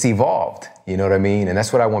 It's evolved, you know what I mean? And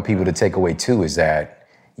that's what I want people to take away too is that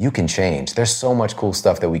you can change. There's so much cool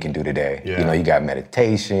stuff that we can do today. Yeah. You know, you got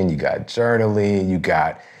meditation, you got journaling, you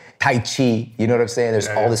got Tai Chi, you know what I'm saying? There's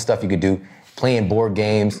all this stuff you could do. Playing board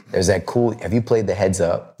games. There's that cool, have you played the Heads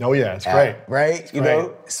Up? Oh yeah, it's great. Right? It's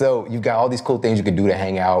know? So you've got all these cool things you could do to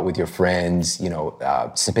hang out with your friends, you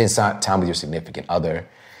know, spend time with your significant other.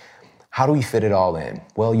 How do we fit it all in?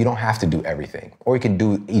 Well, you don't have to do everything, or you can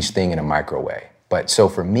do each thing in a micro way. But so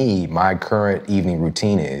for me, my current evening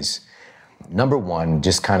routine is, number one,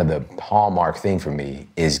 just kind of the hallmark thing for me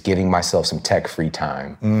is giving myself some tech-free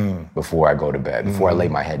time before I go to bed, before I lay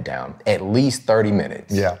my head down. At least 30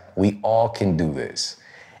 minutes. Yeah. We all can do this.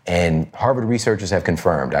 And Harvard researchers have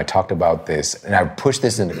confirmed, I talked about this, and I pushed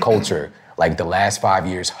this into culture like the last 5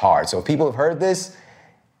 years hard. So if people have heard this,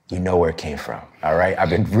 you know where it came from, all right? I've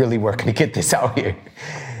been really working to get this out here.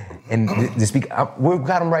 And we've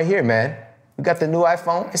got them right here, man. We got the new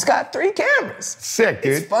iPhone. It's got 3 cameras. Sick,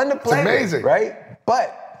 dude. It's fun to play. It's amazing. With, right?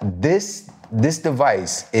 But this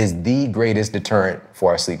device is the greatest deterrent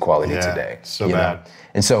for our sleep quality today. So bad.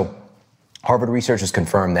 And so Harvard researchers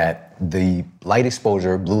confirmed that the light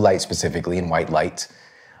exposure, blue light specifically, and white light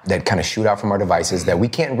that kind of shoot out from our devices that we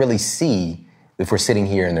can't really see if we're sitting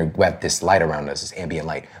here and we have this light around us, this ambient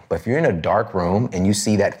light. But if you're in a dark room and you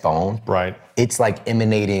see that phone, it's like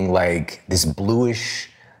emanating like this bluish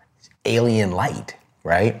alien light,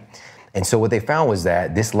 right? And so what they found was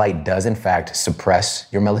that this light does in fact suppress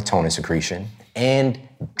your melatonin secretion and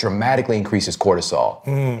dramatically increases cortisol.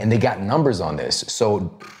 And they got numbers on this. So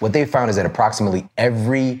what they found is that approximately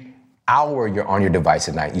every hour you're on your device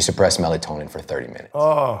at night, you suppress melatonin for 30 minutes.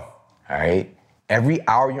 All right? Every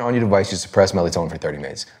hour you're on your device, you suppress melatonin for 30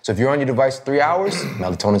 minutes. So if you're on your device 3 hours,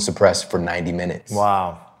 melatonin suppressed for 90 minutes.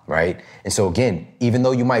 Wow. Right? And so again, even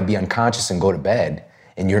though you might be unconscious and go to bed,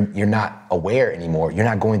 and you're not aware anymore, you're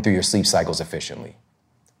not going through your sleep cycles efficiently.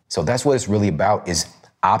 So that's what it's really about, is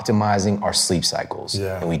optimizing our sleep cycles.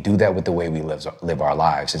 Yeah. And we do that with the way we live our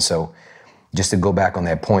lives. And so just to go back on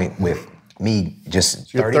that point with me,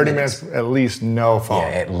 just 30 minutes at least, no phone. Yeah,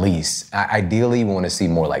 at least. Ideally, we want to see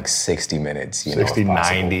more like 60 minutes, 60,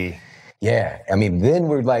 90. Yeah, I mean, then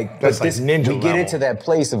we're like, that's like ninja level. We get into that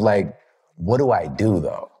place of like, what do I do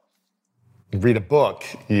though? You read a book,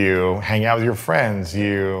 you hang out with your friends,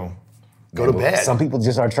 you go to bed. Some people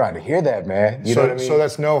just aren't trying to hear that, man. You know what I mean? So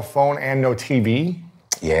that's no phone and no TV?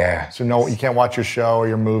 Yeah. So no, you can't watch your show or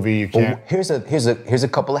your movie. You can't. Well, here's a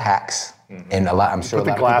couple of hacks, and I'm sure a lot of people know this. Put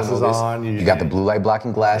the glasses on. You got the blue light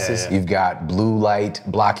blocking glasses. You've got blue light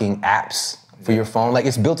blocking apps for your phone. Like,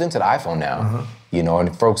 it's built into the iPhone now. You know,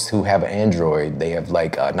 and folks who have an Android, they have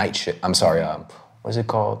like what's it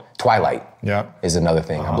called? Twilight. Yeah. Is another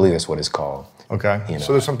thing. I believe that's what it's called. Okay. You know?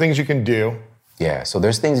 So there's some things you can do. Yeah. So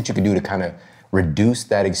there's things that you can do to kind of reduce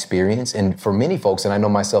that experience. And for many folks, and I know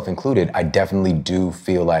myself included, I definitely do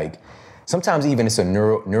feel like sometimes even it's a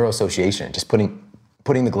neuroassociation. Just putting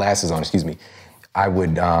the glasses on, I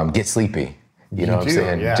would get sleepy. You know what I'm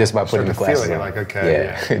saying? Yeah. Just by putting the glasses on. Like,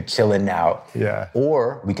 okay, chilling out. Yeah.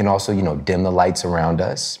 Or we can also, dim the lights around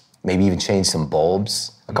us. Maybe even change some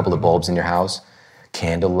bulbs, a couple of bulbs in your house.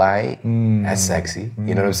 Candlelight, that's sexy.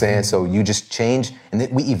 You know what I'm saying? So you just change, and then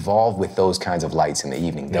we evolve with those kinds of lights in the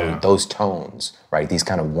evening, those tones, right? These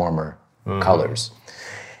kind of warmer colors.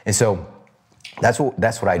 And so that's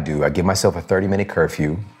what I do. I give myself a 30-minute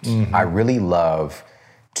curfew. I really love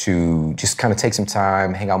to just kind of take some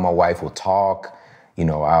time, hang out with my wife, we'll talk,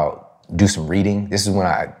 I'll do some reading. This is when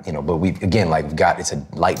but it's a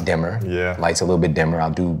light dimmer. Yeah. Light's a little bit dimmer. I'll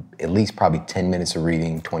do at least probably 10 minutes of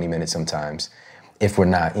reading, 20 minutes sometimes, if we're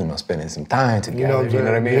not, spending some time together, you know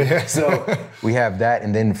what I mean? Yeah. So we have that,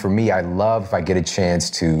 and then for me, I love if I get a chance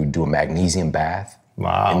to do a magnesium bath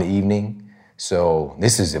in the evening. So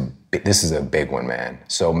this is a big one, man.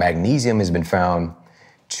 So magnesium has been found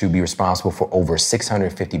to be responsible for over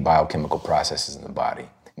 650 biochemical processes in the body,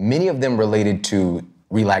 many of them related to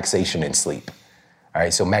relaxation and sleep. All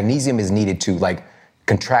right, so magnesium is needed to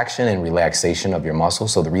contraction and relaxation of your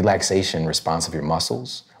muscles. So the relaxation response of your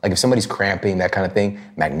muscles, like if somebody's cramping, that kind of thing,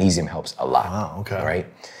 magnesium helps a lot. Wow, okay. Right?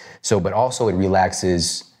 So, but also it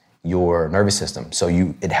relaxes your nervous system. So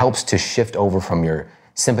it helps to shift over from your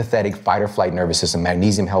sympathetic fight or flight nervous system.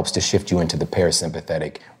 Magnesium helps to shift you into the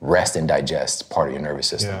parasympathetic rest and digest part of your nervous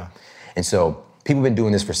system. Yeah. And so people have been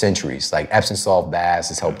doing this for centuries. Like Epsom salt baths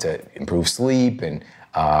has helped to improve sleep and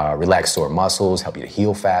relax sore muscles, help you to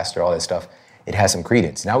heal faster, all that stuff. It has some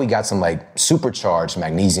credence. Now we got some supercharged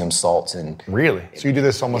magnesium salts and... Really? So you do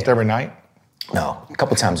this almost every night? No, a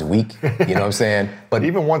couple times a week, you know what I'm saying? But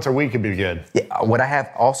even once a week would be good. Yeah, what I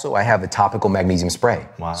have also, I have a topical magnesium spray.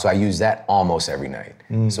 Wow. So I use that almost every night.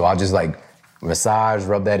 So I'll just massage,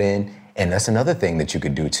 rub that in. And that's another thing that you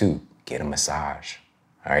could do too, get a massage.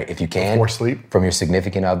 All right, if you can. Before sleep? From your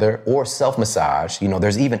significant other, or self-massage.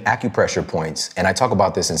 There's even acupressure points, and I talk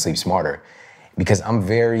about this in Sleep Smarter, because I'm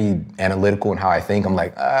very analytical in how I think. I'm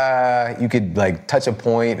like, you could touch a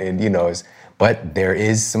point and, but there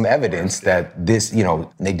is some evidence that this,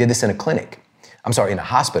 they did this in a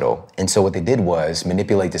hospital. And so what they did was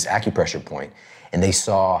manipulate this acupressure point, and they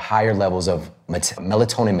saw higher levels of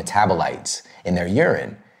melatonin metabolites in their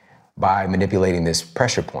urine by manipulating this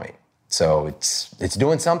pressure point. So it's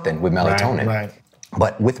doing something with melatonin. Right.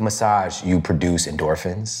 But with massage, you produce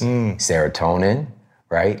endorphins, serotonin,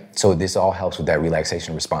 right? So this all helps with that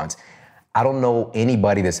relaxation response. I don't know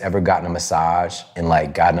anybody that's ever gotten a massage and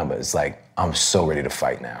gotten up, it's I'm so ready to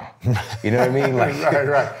fight now. You know what I mean?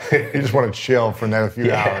 Right. You just want to chill for another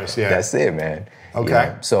few hours. Yeah. That's it, man.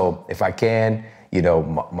 Okay. So if I can,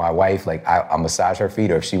 my wife, I'll massage her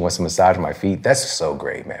feet, or if she wants to massage my feet, that's so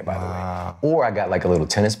great, man, by the way. Or I got a little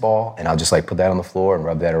tennis ball, and I'll just put that on the floor and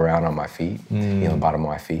rub that around on my feet, the bottom of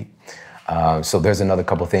my feet. So there's another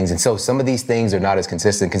couple things. And so some of these things are not as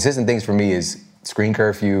consistent. Consistent things for me is screen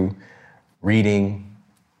curfew, reading,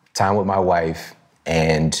 time with my wife,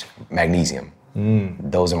 and magnesium.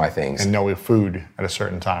 Those are my things. And no food at a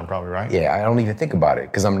certain time, probably, right? Yeah, I don't even think about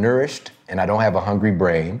it because I'm nourished and I don't have a hungry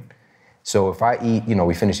brain. So if I eat,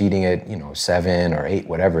 we finish eating at, 7 or 8,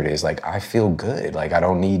 whatever it is, I feel good. I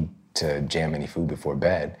don't need to jam any food before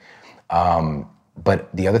bed.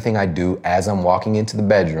 But the other thing I do as I'm walking into the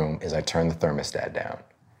bedroom is I turn the thermostat down.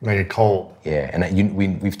 Make it cold. Yeah, and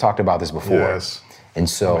we've talked about this before. Yes. And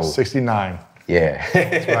so... 69. Yeah.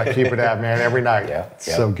 That's what I keep it at, man, every night. Yeah.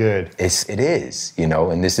 So good. It is,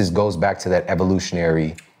 and this goes back to that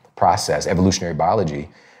evolutionary process, evolutionary biology.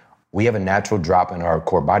 We have a natural drop in our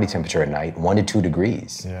core body temperature at night, 1 to 2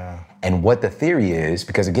 degrees. Yeah. And what the theory is,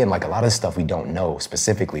 because again, a lot of stuff we don't know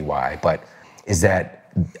specifically why, but is that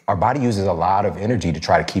our body uses a lot of energy to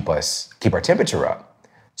try to keep our temperature up.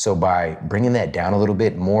 So by bringing that down a little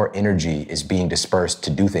bit, more energy is being dispersed to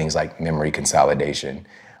do things like memory consolidation,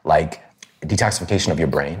 like detoxification of your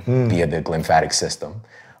brain via the lymphatic system,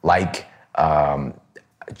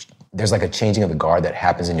 there's a changing of the guard that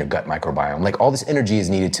happens in your gut microbiome. All this energy is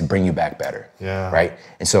needed to bring you back better, right?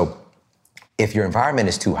 And so if your environment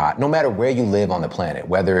is too hot, no matter where you live on the planet,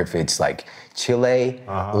 whether if it's Chile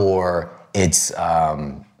or it's,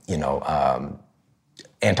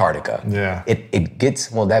 Antarctica. Yeah. It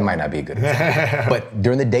gets, well, that might not be a good example. But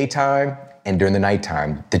during the daytime and during the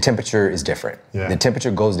nighttime, the temperature is different. Yeah. The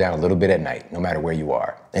temperature goes down a little bit at night, no matter where you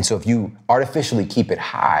are. And so if you artificially keep it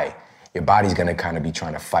high, your body's gonna kind of be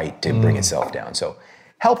trying to fight to bring itself down. So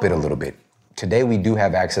help it a little bit. Today we do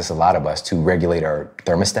have access, a lot of us, to regulate our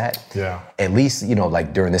thermostat. Yeah. At least,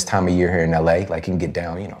 like during this time of year here in LA, like you can get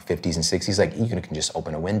down, 50s and 60s, like you can just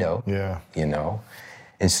open a window. Yeah.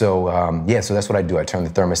 And so, so that's what I do. I turn the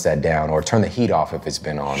thermostat down or turn the heat off if it's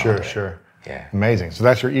been on. Sure. Yeah. Amazing. So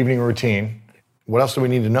that's your evening routine. What else do we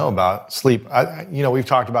need to know about sleep? We've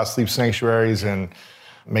talked about sleep sanctuaries and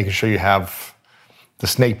making sure you have the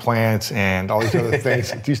snake plants and all these other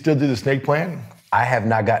things. Do you still do the snake plant? I have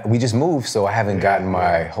not we just moved, so I haven't gotten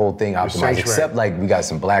my whole thing optimized, except like we got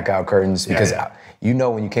some blackout curtains because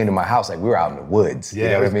when you came to my house, like we were out in the woods. Yeah, you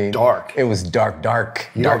know what I mean? Dark. It was dark.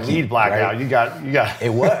 You don't need blackout. Right? You got. It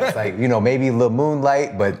was like, maybe a little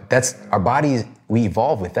moonlight, but that's our bodies, we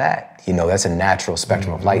evolve with that. That's a natural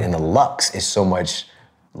spectrum of light, and the lux is so much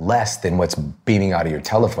less than what's beaming out of your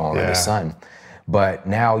telephone or the sun. But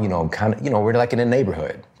now, we're like in a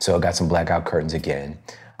neighborhood. So I got some blackout curtains again.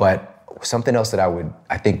 But something else that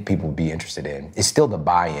I think people would be interested in is still the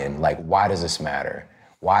buy-in. Like, why does this matter?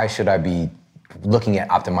 Why should I be looking at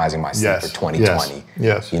optimizing my sleep for 2020?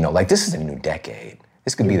 Yes. Like this is a new decade.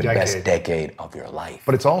 This could be the best decade of your life.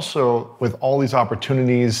 But it's also with all these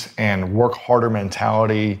opportunities and work harder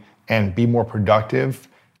mentality and be more productive,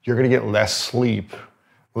 you're going to get less sleep,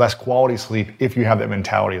 less quality sleep if you have that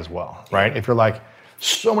mentality as well, right? If you're like,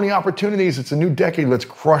 so many opportunities, it's a new decade, let's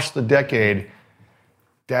crush the decade.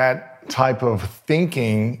 That type of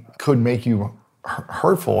thinking could make you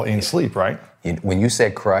hurtful in sleep, right? When you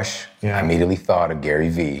said crush, I immediately thought of Gary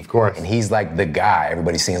Vee. Of course. And he's like the guy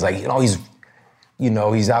everybody seems like,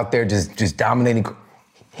 he's out there just dominating.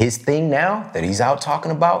 His thing now that he's out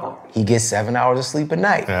talking about, he gets 7 hours of sleep a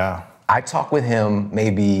night. Yeah. I talked with him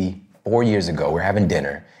maybe 4 years ago. We're having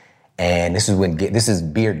dinner. And this is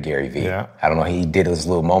Beard Gary Vee. Yeah. I don't know, he did this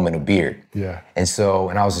little moment of beard. Yeah. And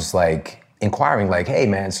I was just like, inquiring like, hey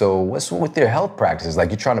man, so what's with their health practices? Like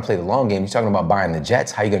you're trying to play the long game. You're talking about buying the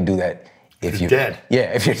jets. How you gonna do that if you're dead?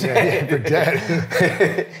 Yeah, if you're dead. If you're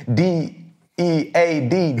dead.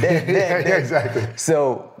 D-E-A-D, dead. Yeah, exactly.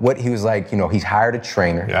 So what he was like, he's hired a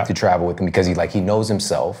trainer to travel with him because he knows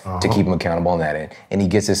himself to keep him accountable on that end. And he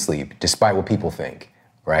gets his sleep, despite what people think,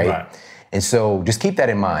 right? And so just keep that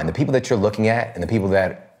in mind. The people that you're looking at and the people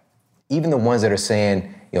that, even the ones that are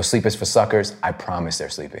saying, sleep is for suckers, I promise they're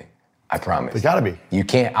sleeping. I promise. They gotta be. You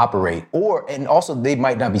can't operate, and also they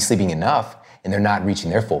might not be sleeping enough and they're not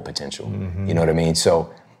reaching their full potential. Mm-hmm. You know what I mean?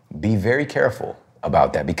 So be very careful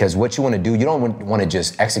about that because what you wanna do, you don't wanna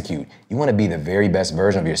just execute. You wanna be the very best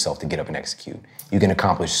version of yourself to get up and execute. You can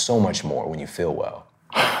accomplish so much more when you feel well.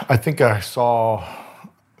 I think I saw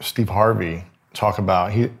Steve Harvey talk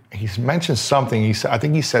about, he's mentioned something, I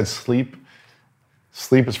think he said sleep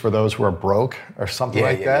is for those who are broke or something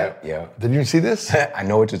like that. Yeah. Did you see this? I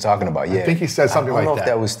know what you're talking about, yeah. I think he said something like that. I don't know if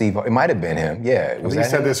that was Steve. It might have been him, yeah.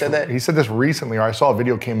 He said this recently, or I saw a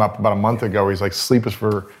video came up about a month ago. He's like, sleep is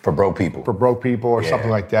for broke people. For broke people or something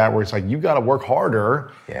like that, where it's like, you got to work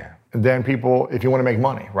harder than people if you want to make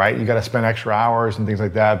money, right? You got to spend extra hours and things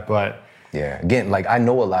like that, but... Yeah, again, like I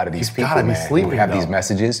know a lot of these people, man, who have these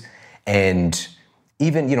messages, and...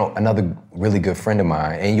 Even, another really good friend of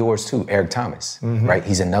mine, and yours too, Eric Thomas, right?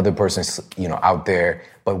 He's another person, out there,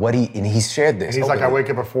 but he's shared this. And he's like, I wake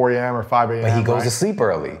up at 4 a.m. or 5 a.m. But he goes to sleep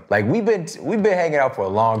early. Like, we've been hanging out for a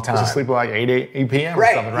long time. He goes to sleep at like 8 p.m.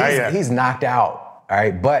 or something, right? He's knocked out, all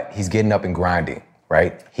right? But he's getting up and grinding,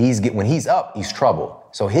 right? When he's up, he's trouble.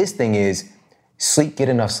 So his thing is, get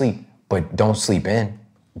enough sleep, but don't sleep in.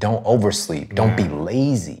 Don't oversleep. Don't be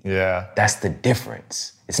lazy. Yeah. That's the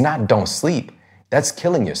difference. It's not don't sleep. That's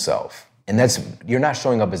killing yourself. And you're not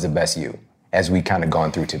showing up as the best you, as we kind of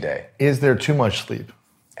gone through today. Is there too much sleep?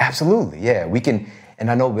 Absolutely, yeah. We can,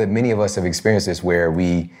 and I know that many of us have experienced this where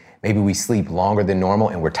maybe we sleep longer than normal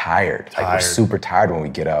and we're tired. Like we're super tired when we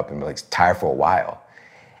get up and we're like tired for a while.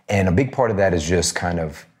 And a big part of that is just kind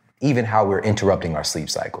of even how we're interrupting our sleep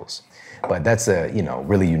cycles. But that's a,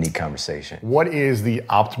 really unique conversation. What is the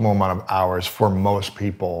optimal amount of hours for most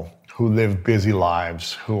people who live busy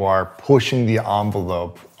lives, who are pushing the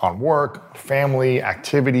envelope on work, family,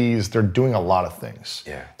 activities? They're doing a lot of things.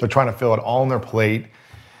 Yeah. They're trying to fill it all on their plate,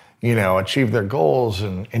 achieve their goals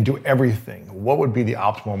and do everything. What would be the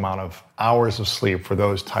optimal amount of hours of sleep for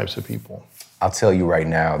those types of people? I'll tell you right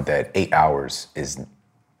now that 8 hours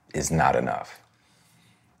is not enough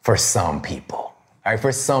for some people. All right,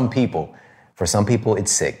 for some people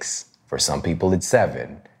it's 6. For some people, it's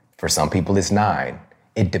 7. For some people, it's 9.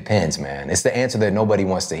 It depends, man. It's the answer that nobody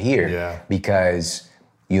wants to hear because,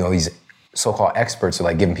 these so-called experts are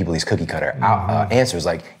like giving people these cookie cutter answers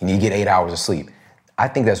like, you need to get 8 hours of sleep. I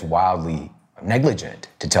think that's wildly negligent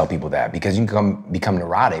to tell people that because you can become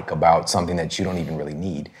neurotic about something that you don't even really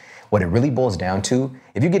need. What it really boils down to,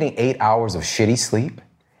 if you're getting 8 hours of shitty sleep,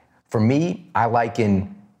 for me, I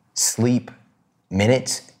liken sleep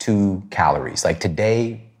minutes to calories. Like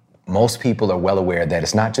today, most people are well aware that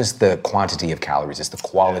it's not just the quantity of calories, it's the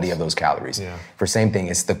quality of those calories. Yeah. For same thing,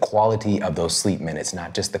 it's the quality of those sleep minutes,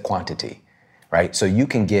 not just the quantity, right? So you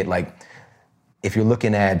can get like, if you're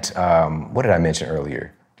looking at, what did I mention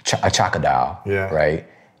earlier? A chocodile, right?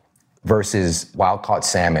 Versus wild-caught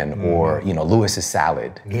salmon or, Lewis's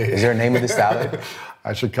salad. Is there a name of the salad?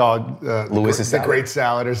 I should call it Lewis's the salad. Great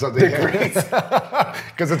Salad or something.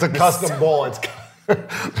 Because it's a custom bowl. It's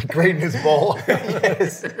the greatness bowl.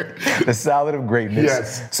 Yes. The salad of greatness.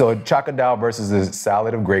 Yes. So a chocodile versus the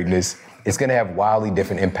salad of greatness, it's going to have wildly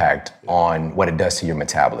different impact on what it does to your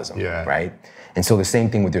metabolism, right? And so the same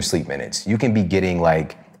thing with your sleep minutes. You can be getting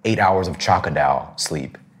like 8 hours of chocodile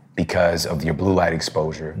sleep because of your blue light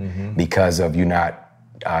exposure, because of you not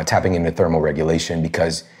tapping into thermal regulation,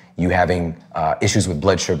 because you having issues with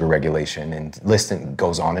blood sugar regulation, and list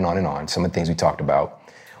goes on and on and on, some of the things we talked about.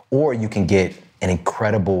 Or you can get an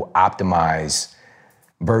incredible optimized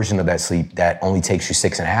version of that sleep that only takes you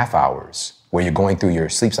 6.5 hours, where you're going through your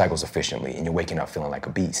sleep cycles efficiently and you're waking up feeling like a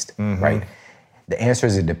beast, right? The answer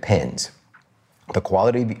is it depends. The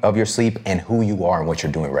quality of your sleep and who you are and what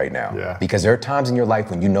you're doing right now. Yeah. Because there are times in your life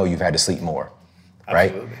when you've had to sleep more,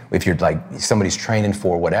 right? Absolutely. If you're like, somebody's training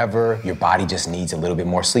for whatever, your body just needs a little bit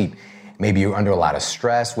more sleep. Maybe you're under a lot of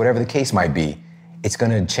stress, whatever the case might be, it's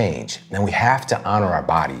gonna change. And we have to honor our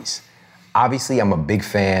bodies. Obviously, I'm a big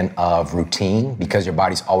fan of routine because your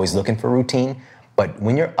body's always looking for routine. But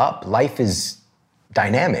when you're up, life is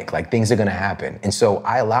dynamic, like things are gonna happen. And so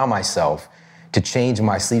I allow myself to change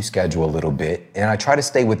my sleep schedule a little bit, and I try to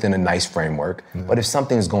stay within a nice framework. But if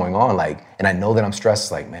something's going on, and I know that I'm stressed,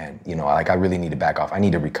 man, I really need to back off. I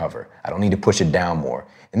need to recover. I don't need to push it down more.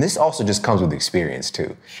 And this also just comes with experience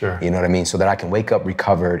too. Sure. You know what I mean? So that I can wake up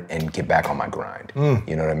recovered and get back on my grind.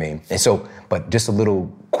 You know what I mean? And so, but just a little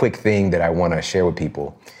quick thing that I want to share with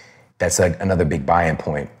people, that's like another big buy-in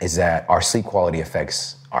point, is that our sleep quality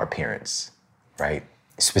affects our appearance, right?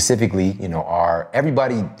 Specifically,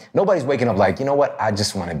 nobody's waking up like, I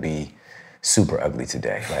just want to be super ugly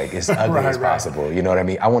today. Like, as ugly as possible. You know what I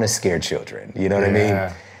mean? I want to scare children. You know what I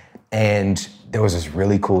mean? And there was this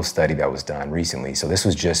really cool study that was done recently. So this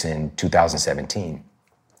was just in 2017.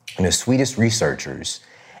 And the Swedish researchers,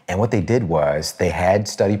 and what they did was they had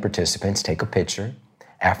study participants take a picture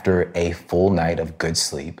after a full night of good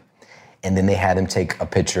sleep. And then they had them take a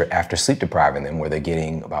picture after sleep depriving them, where they're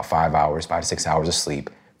getting about 5 to 6 hours of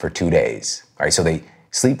sleep for 2 days. All right, so they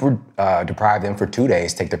sleep deprive them for 2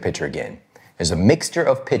 days, take their picture again. There's a mixture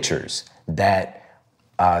of pictures that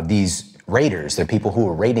these raters, the people who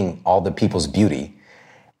were rating all the people's beauty,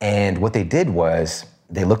 and what they did was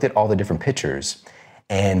they looked at all the different pictures,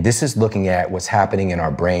 and this is looking at what's happening in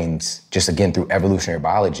our brains, just again through evolutionary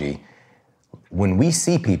biology. When we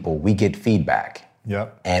see people, we get feedback.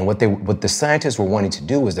 Yep. And what the scientists were wanting to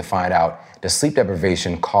do was to find out, does sleep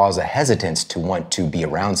deprivation cause a hesitance to want to be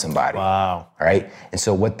around somebody? Wow. All right? And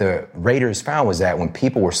so what the raters found was that when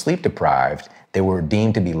people were sleep deprived, they were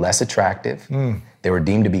deemed to be less attractive, they were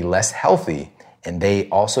deemed to be less healthy, and they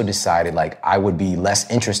also decided, I would be less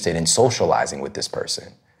interested in socializing with this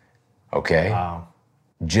person. Okay? Wow.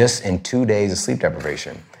 Just in 2 days of sleep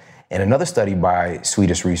deprivation. And another study by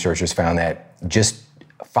Swedish researchers found that just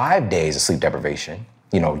 5 days of sleep deprivation,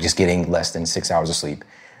 just getting less than 6 hours of sleep,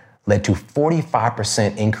 led to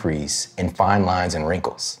 45% increase in fine lines and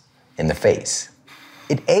wrinkles in the face.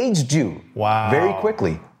 It aged you very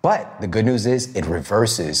quickly. But the good news is it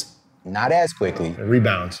reverses not as quickly. It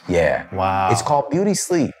rebounds. Yeah. Wow. It's called beauty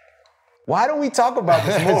sleep. Why don't we talk about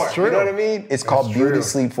this more? It's true. You know what I mean? It's called beauty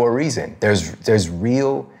sleep for a reason. There's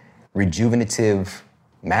real rejuvenative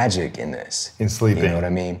magic in this. In sleeping. You know what I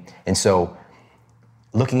mean? And so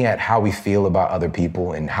looking at how we feel about other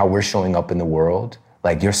people and how we're showing up in the world,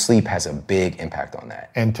 your sleep has a big impact on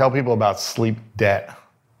that. And tell people about sleep debt.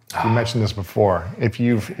 You mentioned this before. If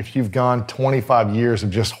you've gone 25 years of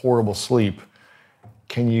just horrible sleep,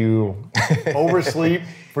 can you oversleep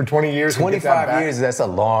for 20 years? 25 years, that's a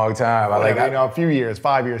long time. A few years,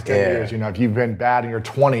 5 years, 10 years. If you've been bad in your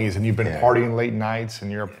 20s and you've been partying late nights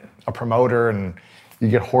and you're a promoter and you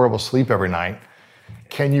get horrible sleep every night,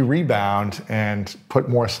 can you rebound and put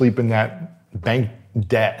more sleep in that bank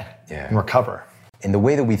debt and recover? in the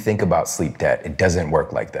way that we think about sleep debt, it doesn't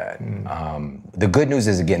work like that. The good news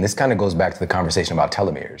is, again, this kind of goes back to the conversation about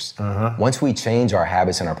telomeres. Once we change our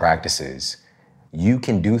habits and our practices, you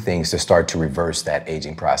can do things to start to reverse that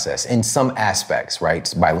aging process in some aspects,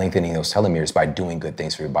 right? By lengthening those telomeres, by doing good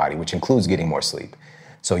things for your body, which includes getting more sleep.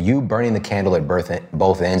 So you burning the candle at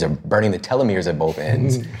both ends, or burning the telomeres at both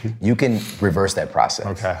ends, you can reverse that process.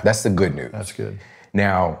 Okay. That's the good news. That's good.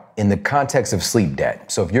 Now, in the context of sleep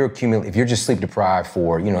debt, so if you're just sleep deprived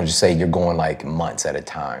for, just say you're going like months at a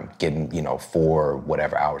time, getting, 4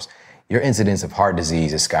 whatever hours, your incidence of heart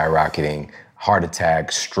disease is skyrocketing, heart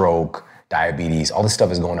attack, stroke, diabetes, all this stuff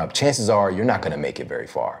is going up. Chances are you're not going to make it very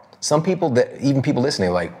far. Some people even people listening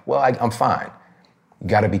are like, well, I'm fine. You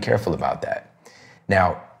got to be careful about that.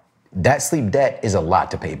 Now, that sleep debt is a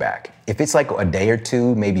lot to pay back. If it's like a day or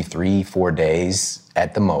two, maybe 3-4 days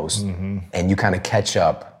at the most, and you kind of catch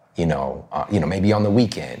up, maybe on the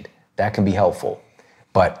weekend, that can be helpful.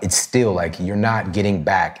 But it's still like you're not getting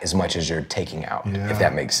back as much as you're taking out, if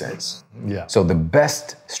that makes sense. Yeah. So the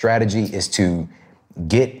best strategy is to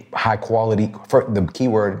get high quality, for the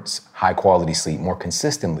keywords, high quality sleep more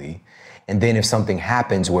consistently. And then if something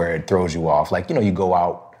happens where it throws you off, like, you go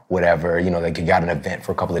out, whatever, like you got an event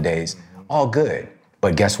for a couple of days, all good.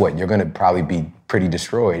 But guess what? You're going to probably be pretty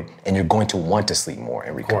destroyed, and you're going to want to sleep more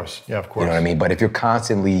and recover. Of course, yeah, of course. You know what I mean? But if you're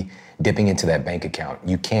constantly dipping into that bank account,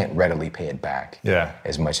 you can't readily pay it back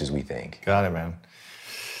as much as we think. Got it, man.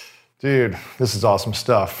 Dude, this is awesome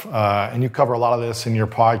stuff. And you cover a lot of this in your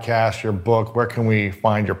podcast, your book. Where can we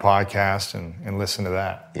find your podcast and listen to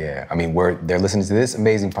that? Yeah, I mean, they're listening to this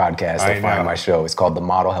amazing podcast. They'll find my show. It's called The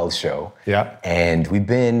Model Health Show. Yeah. And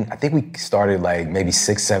I think we started like maybe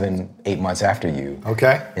 6, 7, 8 months after you.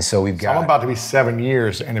 Okay. And so we've got... I'm about to be 7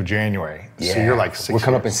 years end of January. Yeah. So you're like 6 years. We're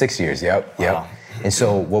coming up in 6 years, yep. Wow. And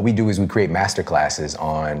so what we do is we create master classes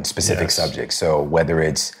on specific subjects. So whether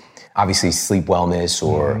it's obviously sleep wellness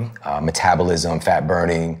or metabolism, fat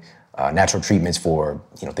burning, natural treatments for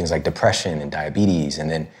things like depression and diabetes. And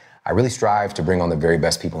then I really strive to bring on the very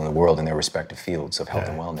best people in the world in their respective fields of health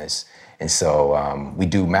and wellness. And so we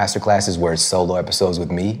do master classes where it's solo episodes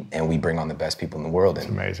with me, and we bring on the best people in the world. And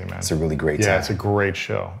it's amazing, man. It's a really great time. Yeah, it's a great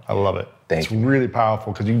show. I love it. Thank you. It's really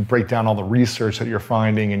powerful because you break down all the research that you're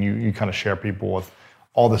finding, and you kind of share people with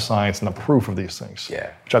all the science and the proof of these things.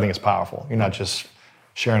 Yeah. Which I think is powerful. You're not just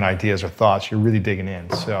sharing ideas or thoughts, you're really digging in.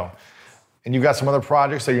 So, and you've got some other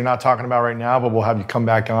projects that you're not talking about right now, but we'll have you come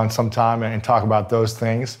back on sometime and talk about those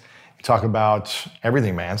things. Talk about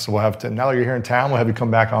everything, man. So we'll have to, now that you're here in town, we'll have you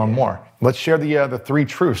come back on more. Let's share the 3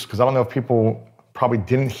 truths, because I don't know if people probably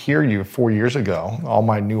didn't hear you 4 years ago, all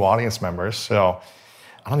my new audience members. So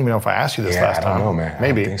I don't even know if I asked you this last time. I don't know, man.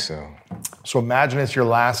 Maybe. I don't think so. So imagine it's your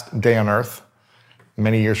last day on earth,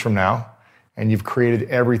 many years from now, and you've created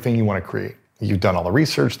everything you want to create. You've done all the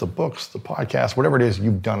research, the books, the podcasts, whatever it is,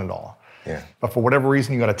 you've done it all. Yeah. But for whatever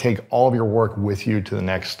reason, you got to take all of your work with you to the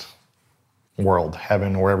next world,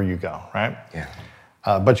 heaven, wherever you go, right? Yeah.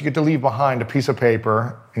 But you get to leave behind a piece of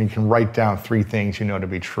paper, and you can write down 3 things you know to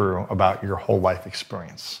be true about your whole life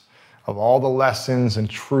experience. Of all the lessons and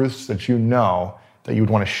truths that you know that you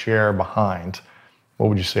would want to share behind, what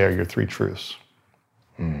would you say are your 3 truths?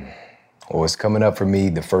 Well, what's coming up for me,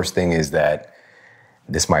 the first thing is that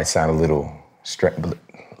this might sound a little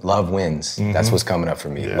love wins. That's what's coming up for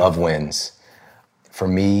me. Yeah. Love wins. For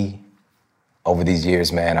me, over these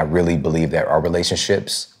years, man, I really believe that our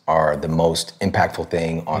relationships are the most impactful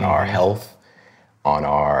thing on our health, on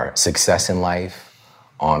our success in life,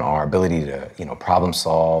 on our ability to, problem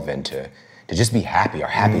solve and to just be happy, our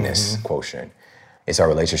happiness quotient. It's our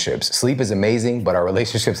relationships. Sleep is amazing, but our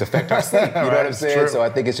relationships affect our sleep. You know what I'm saying? True. So I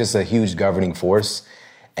think it's just a huge governing force,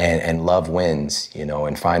 and love wins,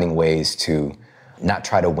 and finding ways to not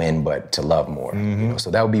try to win, but to love more. So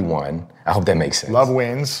that would be 1. I hope that makes sense. Love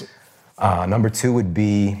wins. Number 2 would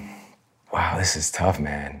be, wow, this is tough,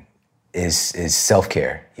 man, is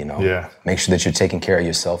self-care, Yeah. Make sure that you're taking care of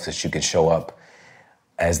yourself so that you can show up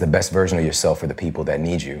as the best version of yourself for the people that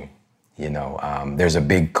need you. There's a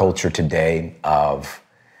big culture today of,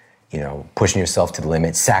 pushing yourself to the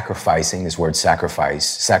limit, sacrificing, this word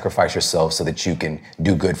sacrifice yourself so that you can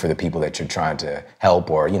do good for the people that you're trying to help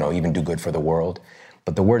or, even do good for the world.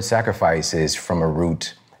 But the word sacrifice is from a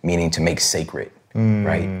root meaning to make sacred,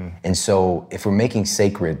 right? And so if we're making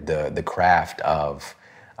sacred the craft of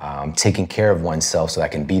taking care of oneself so that I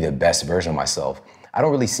can be the best version of myself, I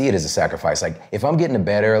don't really see it as a sacrifice. Like if I'm getting to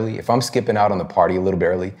bed early, if I'm skipping out on the party a little bit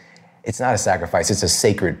early, it's not a sacrifice, it's a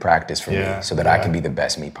sacred practice for me so that I can be the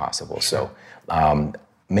best me possible. Sure. So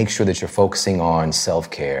make sure that you're focusing on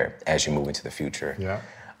self-care as you move into the future.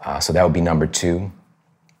 Yeah. So that would be number 2.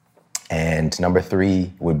 And number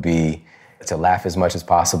 3 would be to laugh as much as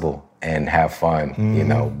possible and have fun, you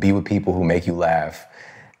know, be with people who make you laugh,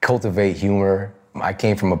 cultivate humor. I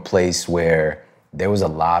came from a place where there was a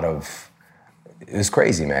lot of, it was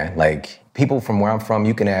crazy, man. Like, people from where I'm from,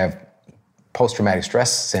 you can have post-traumatic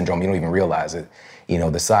stress syndrome, you don't even realize it. You know,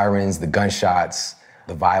 the sirens, the gunshots,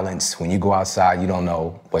 the violence. When you go outside, you don't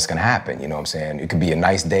know what's gonna happen, you know what I'm saying? It could be a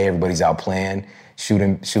nice day, everybody's out playing,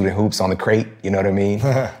 shooting hoops on the crate, you know what I mean?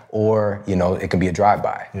 Or, you know, it can be a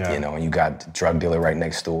drive-by, you know, and you got a drug dealer right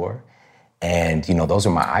next door. And, you know, those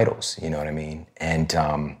are my idols, you know what I mean? And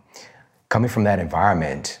coming from that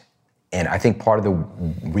environment, and I think part of the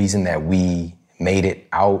reason that we made it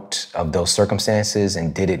out of those circumstances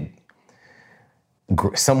and did it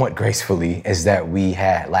somewhat gracefully is that we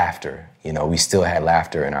had laughter. You know, we still had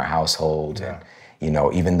laughter in our household. Yeah. And, you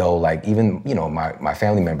know, even though, like, even, you know, my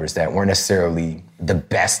family members that weren't necessarily the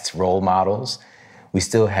best role models, we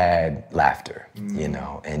still had laughter, you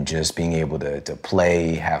know, and just being able to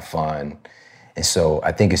play, have fun. And so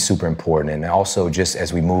I think it's super important. And also, just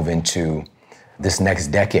as we move into this next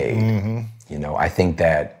decade, you know, I think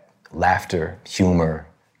that laughter, humor,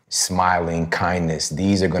 smiling, kindness,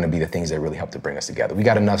 these are going to be the things that really help to bring us together. We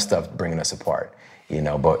got enough stuff bringing us apart, you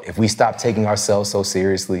know, but if we stop taking ourselves so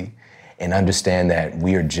seriously and understand that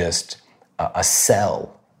we are just a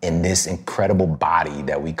cell in this incredible body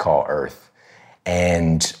that we call Earth,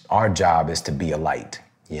 and our job is to be a light,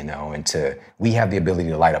 you know, and we have the ability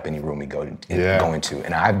to light up any room we go into.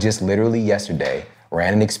 And I've just literally yesterday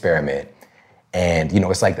ran an experiment, and, you know,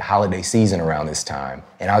 it's like the holiday season around this time,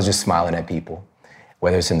 and I was just smiling at people,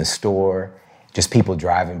 whether it's in the store, just people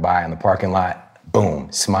driving by in the parking lot,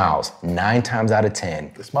 boom, smiles. 9 times out of 10,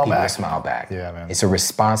 people smile back. Yeah, man. It's a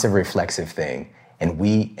responsive, reflexive thing, and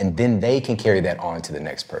then they can carry that on to the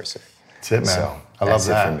next person. That's it, man. So I love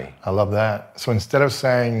that. It for me. I love that. So instead of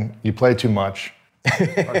saying you play too much,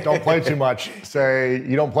 or don't play too much, say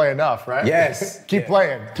you don't play enough, right? Yes. Keep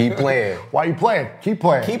playing. Keep playing. Why are you playing? Keep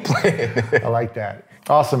playing. Keep playing. I like that.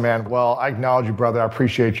 Awesome, man. Well, I acknowledge you, brother. I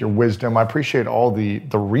appreciate your wisdom. I appreciate all the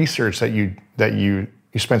research that you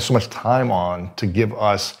spend so much time on to give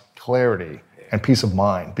us clarity and peace of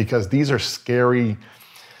mind, because these are scary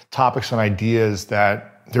topics and ideas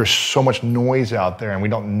that there's so much noise out there, and we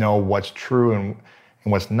don't know what's true and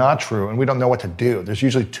what's not true, and we don't know what to do. There's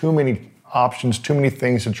usually too many options, too many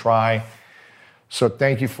things to try. So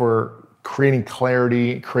thank you for creating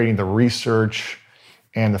clarity, creating the research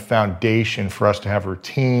and the foundation for us to have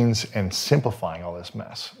routines and simplifying all this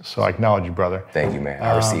mess. So I acknowledge you, brother. Thank you, man.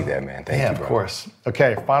 I received that, man. Thank you, bro. Yeah, of course.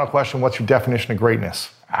 Okay, final question. What's your definition of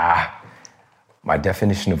greatness? My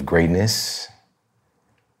definition of greatness,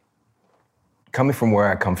 coming from where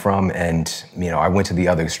I come from, and, you know, I went to the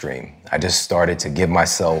other extreme. I just started to give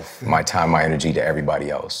myself my time, my energy to everybody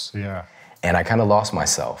else. Yeah. And I kind of lost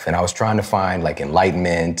myself. And I was trying to find, like,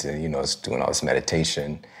 enlightenment, and, you know, I was doing all this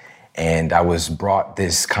meditation. And I was brought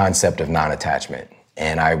this concept of non-attachment.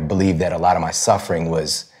 And I believe that a lot of my suffering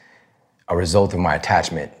was a result of my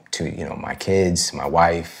attachment to, you know, my kids, my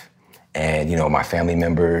wife, and, you know, my family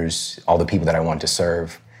members, all the people that I wanted to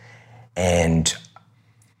serve. And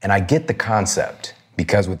I get the concept,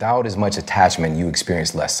 because without as much attachment, you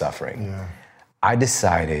experience less suffering. Yeah. I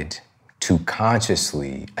decided to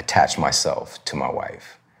consciously attach myself to my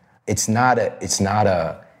wife. It's not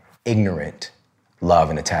a ignorant love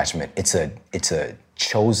and attachment. It's a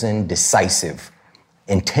chosen, decisive,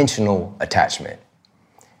 intentional attachment.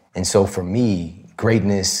 And so for me,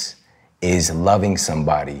 greatness is loving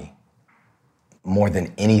somebody more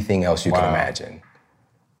than anything else you can imagine.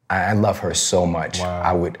 I love her so much. Wow.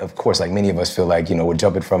 I would, of course, like many of us feel like, you know, we're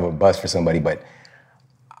jumping from a bus for somebody, but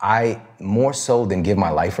I, more so than give my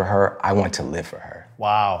life for her, I want to live for her.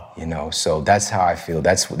 Wow. You know, so that's how I feel.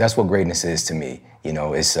 That's what greatness is to me. You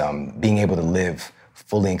know, it's being able to live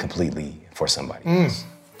fully and completely for somebody else.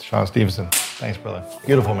 Shawn Stevenson. Thanks, brother.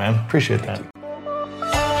 Beautiful, man. Appreciate that.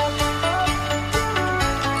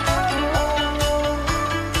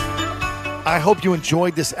 I hope you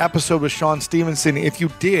enjoyed this episode with Shawn Stevenson. If you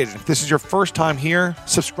did, if this is your first time here,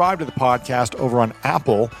 subscribe to the podcast over on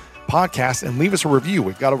Apple Podcasts and leave us a review.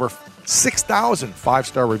 We've got over 6,000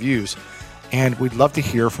 5-star reviews, and we'd love to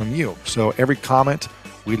hear from you. So every comment,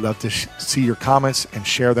 we'd love to see your comments and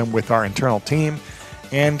share them with our internal team,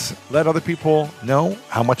 and let other people know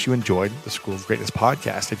how much you enjoyed the School of Greatness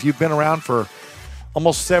podcast. If you've been around for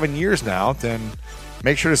almost 7 years now, then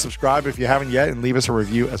make sure to subscribe if you haven't yet, and leave us a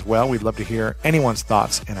review as well. We'd love to hear anyone's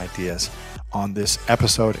thoughts and ideas on this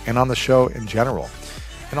episode and on the show in general.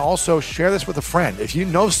 And also share this with a friend. If you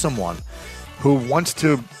know someone who wants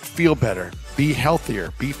to feel better, be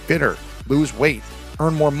healthier, be fitter, lose weight,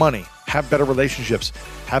 earn more money, have better relationships,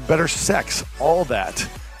 have better sex, all that,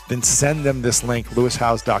 then send them this link,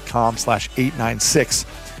 lewishowes.com/896,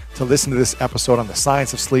 to listen to this episode on the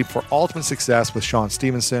science of sleep for ultimate success with Shawn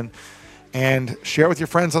Stevenson. And share with your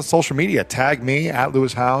friends on social media. Tag me at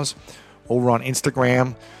Lewis Howes over on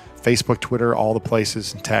Instagram, Facebook, Twitter, all the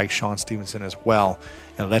places, and tag Shawn Stevenson as well.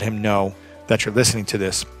 And let him know that you're listening to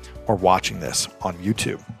this or watching this on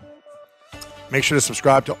YouTube. Make sure to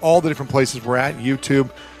subscribe to all the different places we're at. YouTube,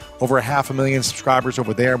 over 500,000 subscribers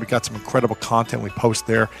over there. We got some incredible content we post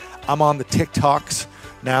there. I'm on the TikToks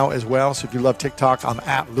now as well. So if you love TikTok, I'm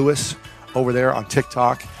at Lewis over there on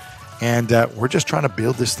TikTok. And we're just trying to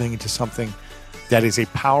build this thing into something that is a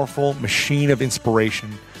powerful machine of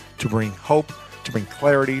inspiration to bring hope, to bring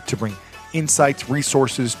clarity, to bring insights,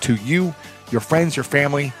 resources to you, your friends, your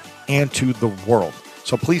family, and to the world.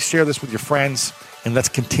 So please share this with your friends, and let's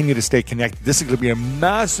continue to stay connected. This is going to be a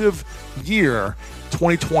massive year,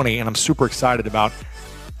 2020, and I'm super excited about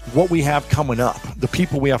what we have coming up, the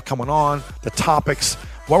people we have coming on, the topics,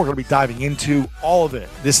 what we're going to be diving into, all of it.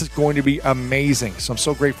 This is going to be amazing. So I'm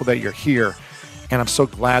so grateful that you're here, and I'm so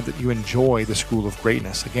glad that you enjoy the School of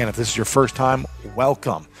Greatness. Again, if this is your first time,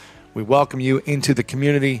 welcome. We welcome you into the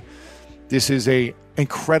community. This is an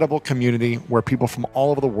incredible community where people from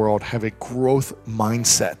all over the world have a growth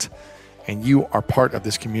mindset, and you are part of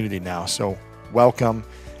this community now. So welcome.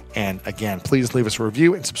 And again, please leave us a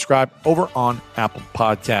review and subscribe over on Apple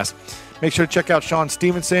Podcasts. Make sure to check out Shawn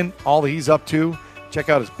Stevenson, all that he's up to. Check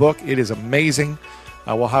out his book. It is amazing.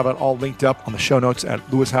 We'll have it all linked up on the show notes at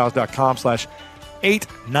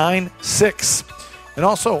lewishowes.com/896. And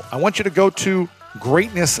also, I want you to go to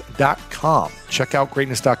greatness.com. Check out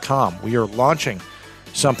greatness.com. We are launching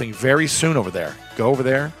something very soon over there. Go over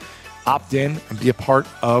there, opt in, and be a part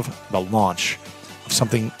of the launch of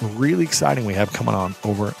something really exciting we have coming on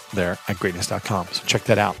over there at greatness.com. So check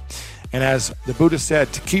that out. And as the Buddha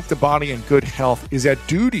said, to keep the body in good health is a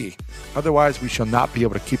duty. Otherwise, we shall not be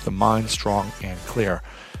able to keep the mind strong and clear.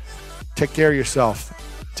 Take care of yourself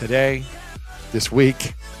today, this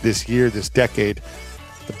week, this year, this decade.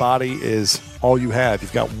 The body is all you have.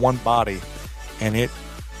 You've got one body, and it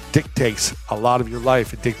dictates a lot of your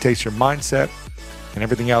life. It dictates your mindset and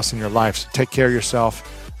everything else in your life. So take care of yourself.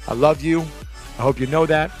 I love you. I hope you know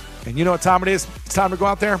that. And you know what time it is? It's time to go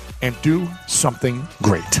out there and do something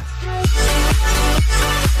great.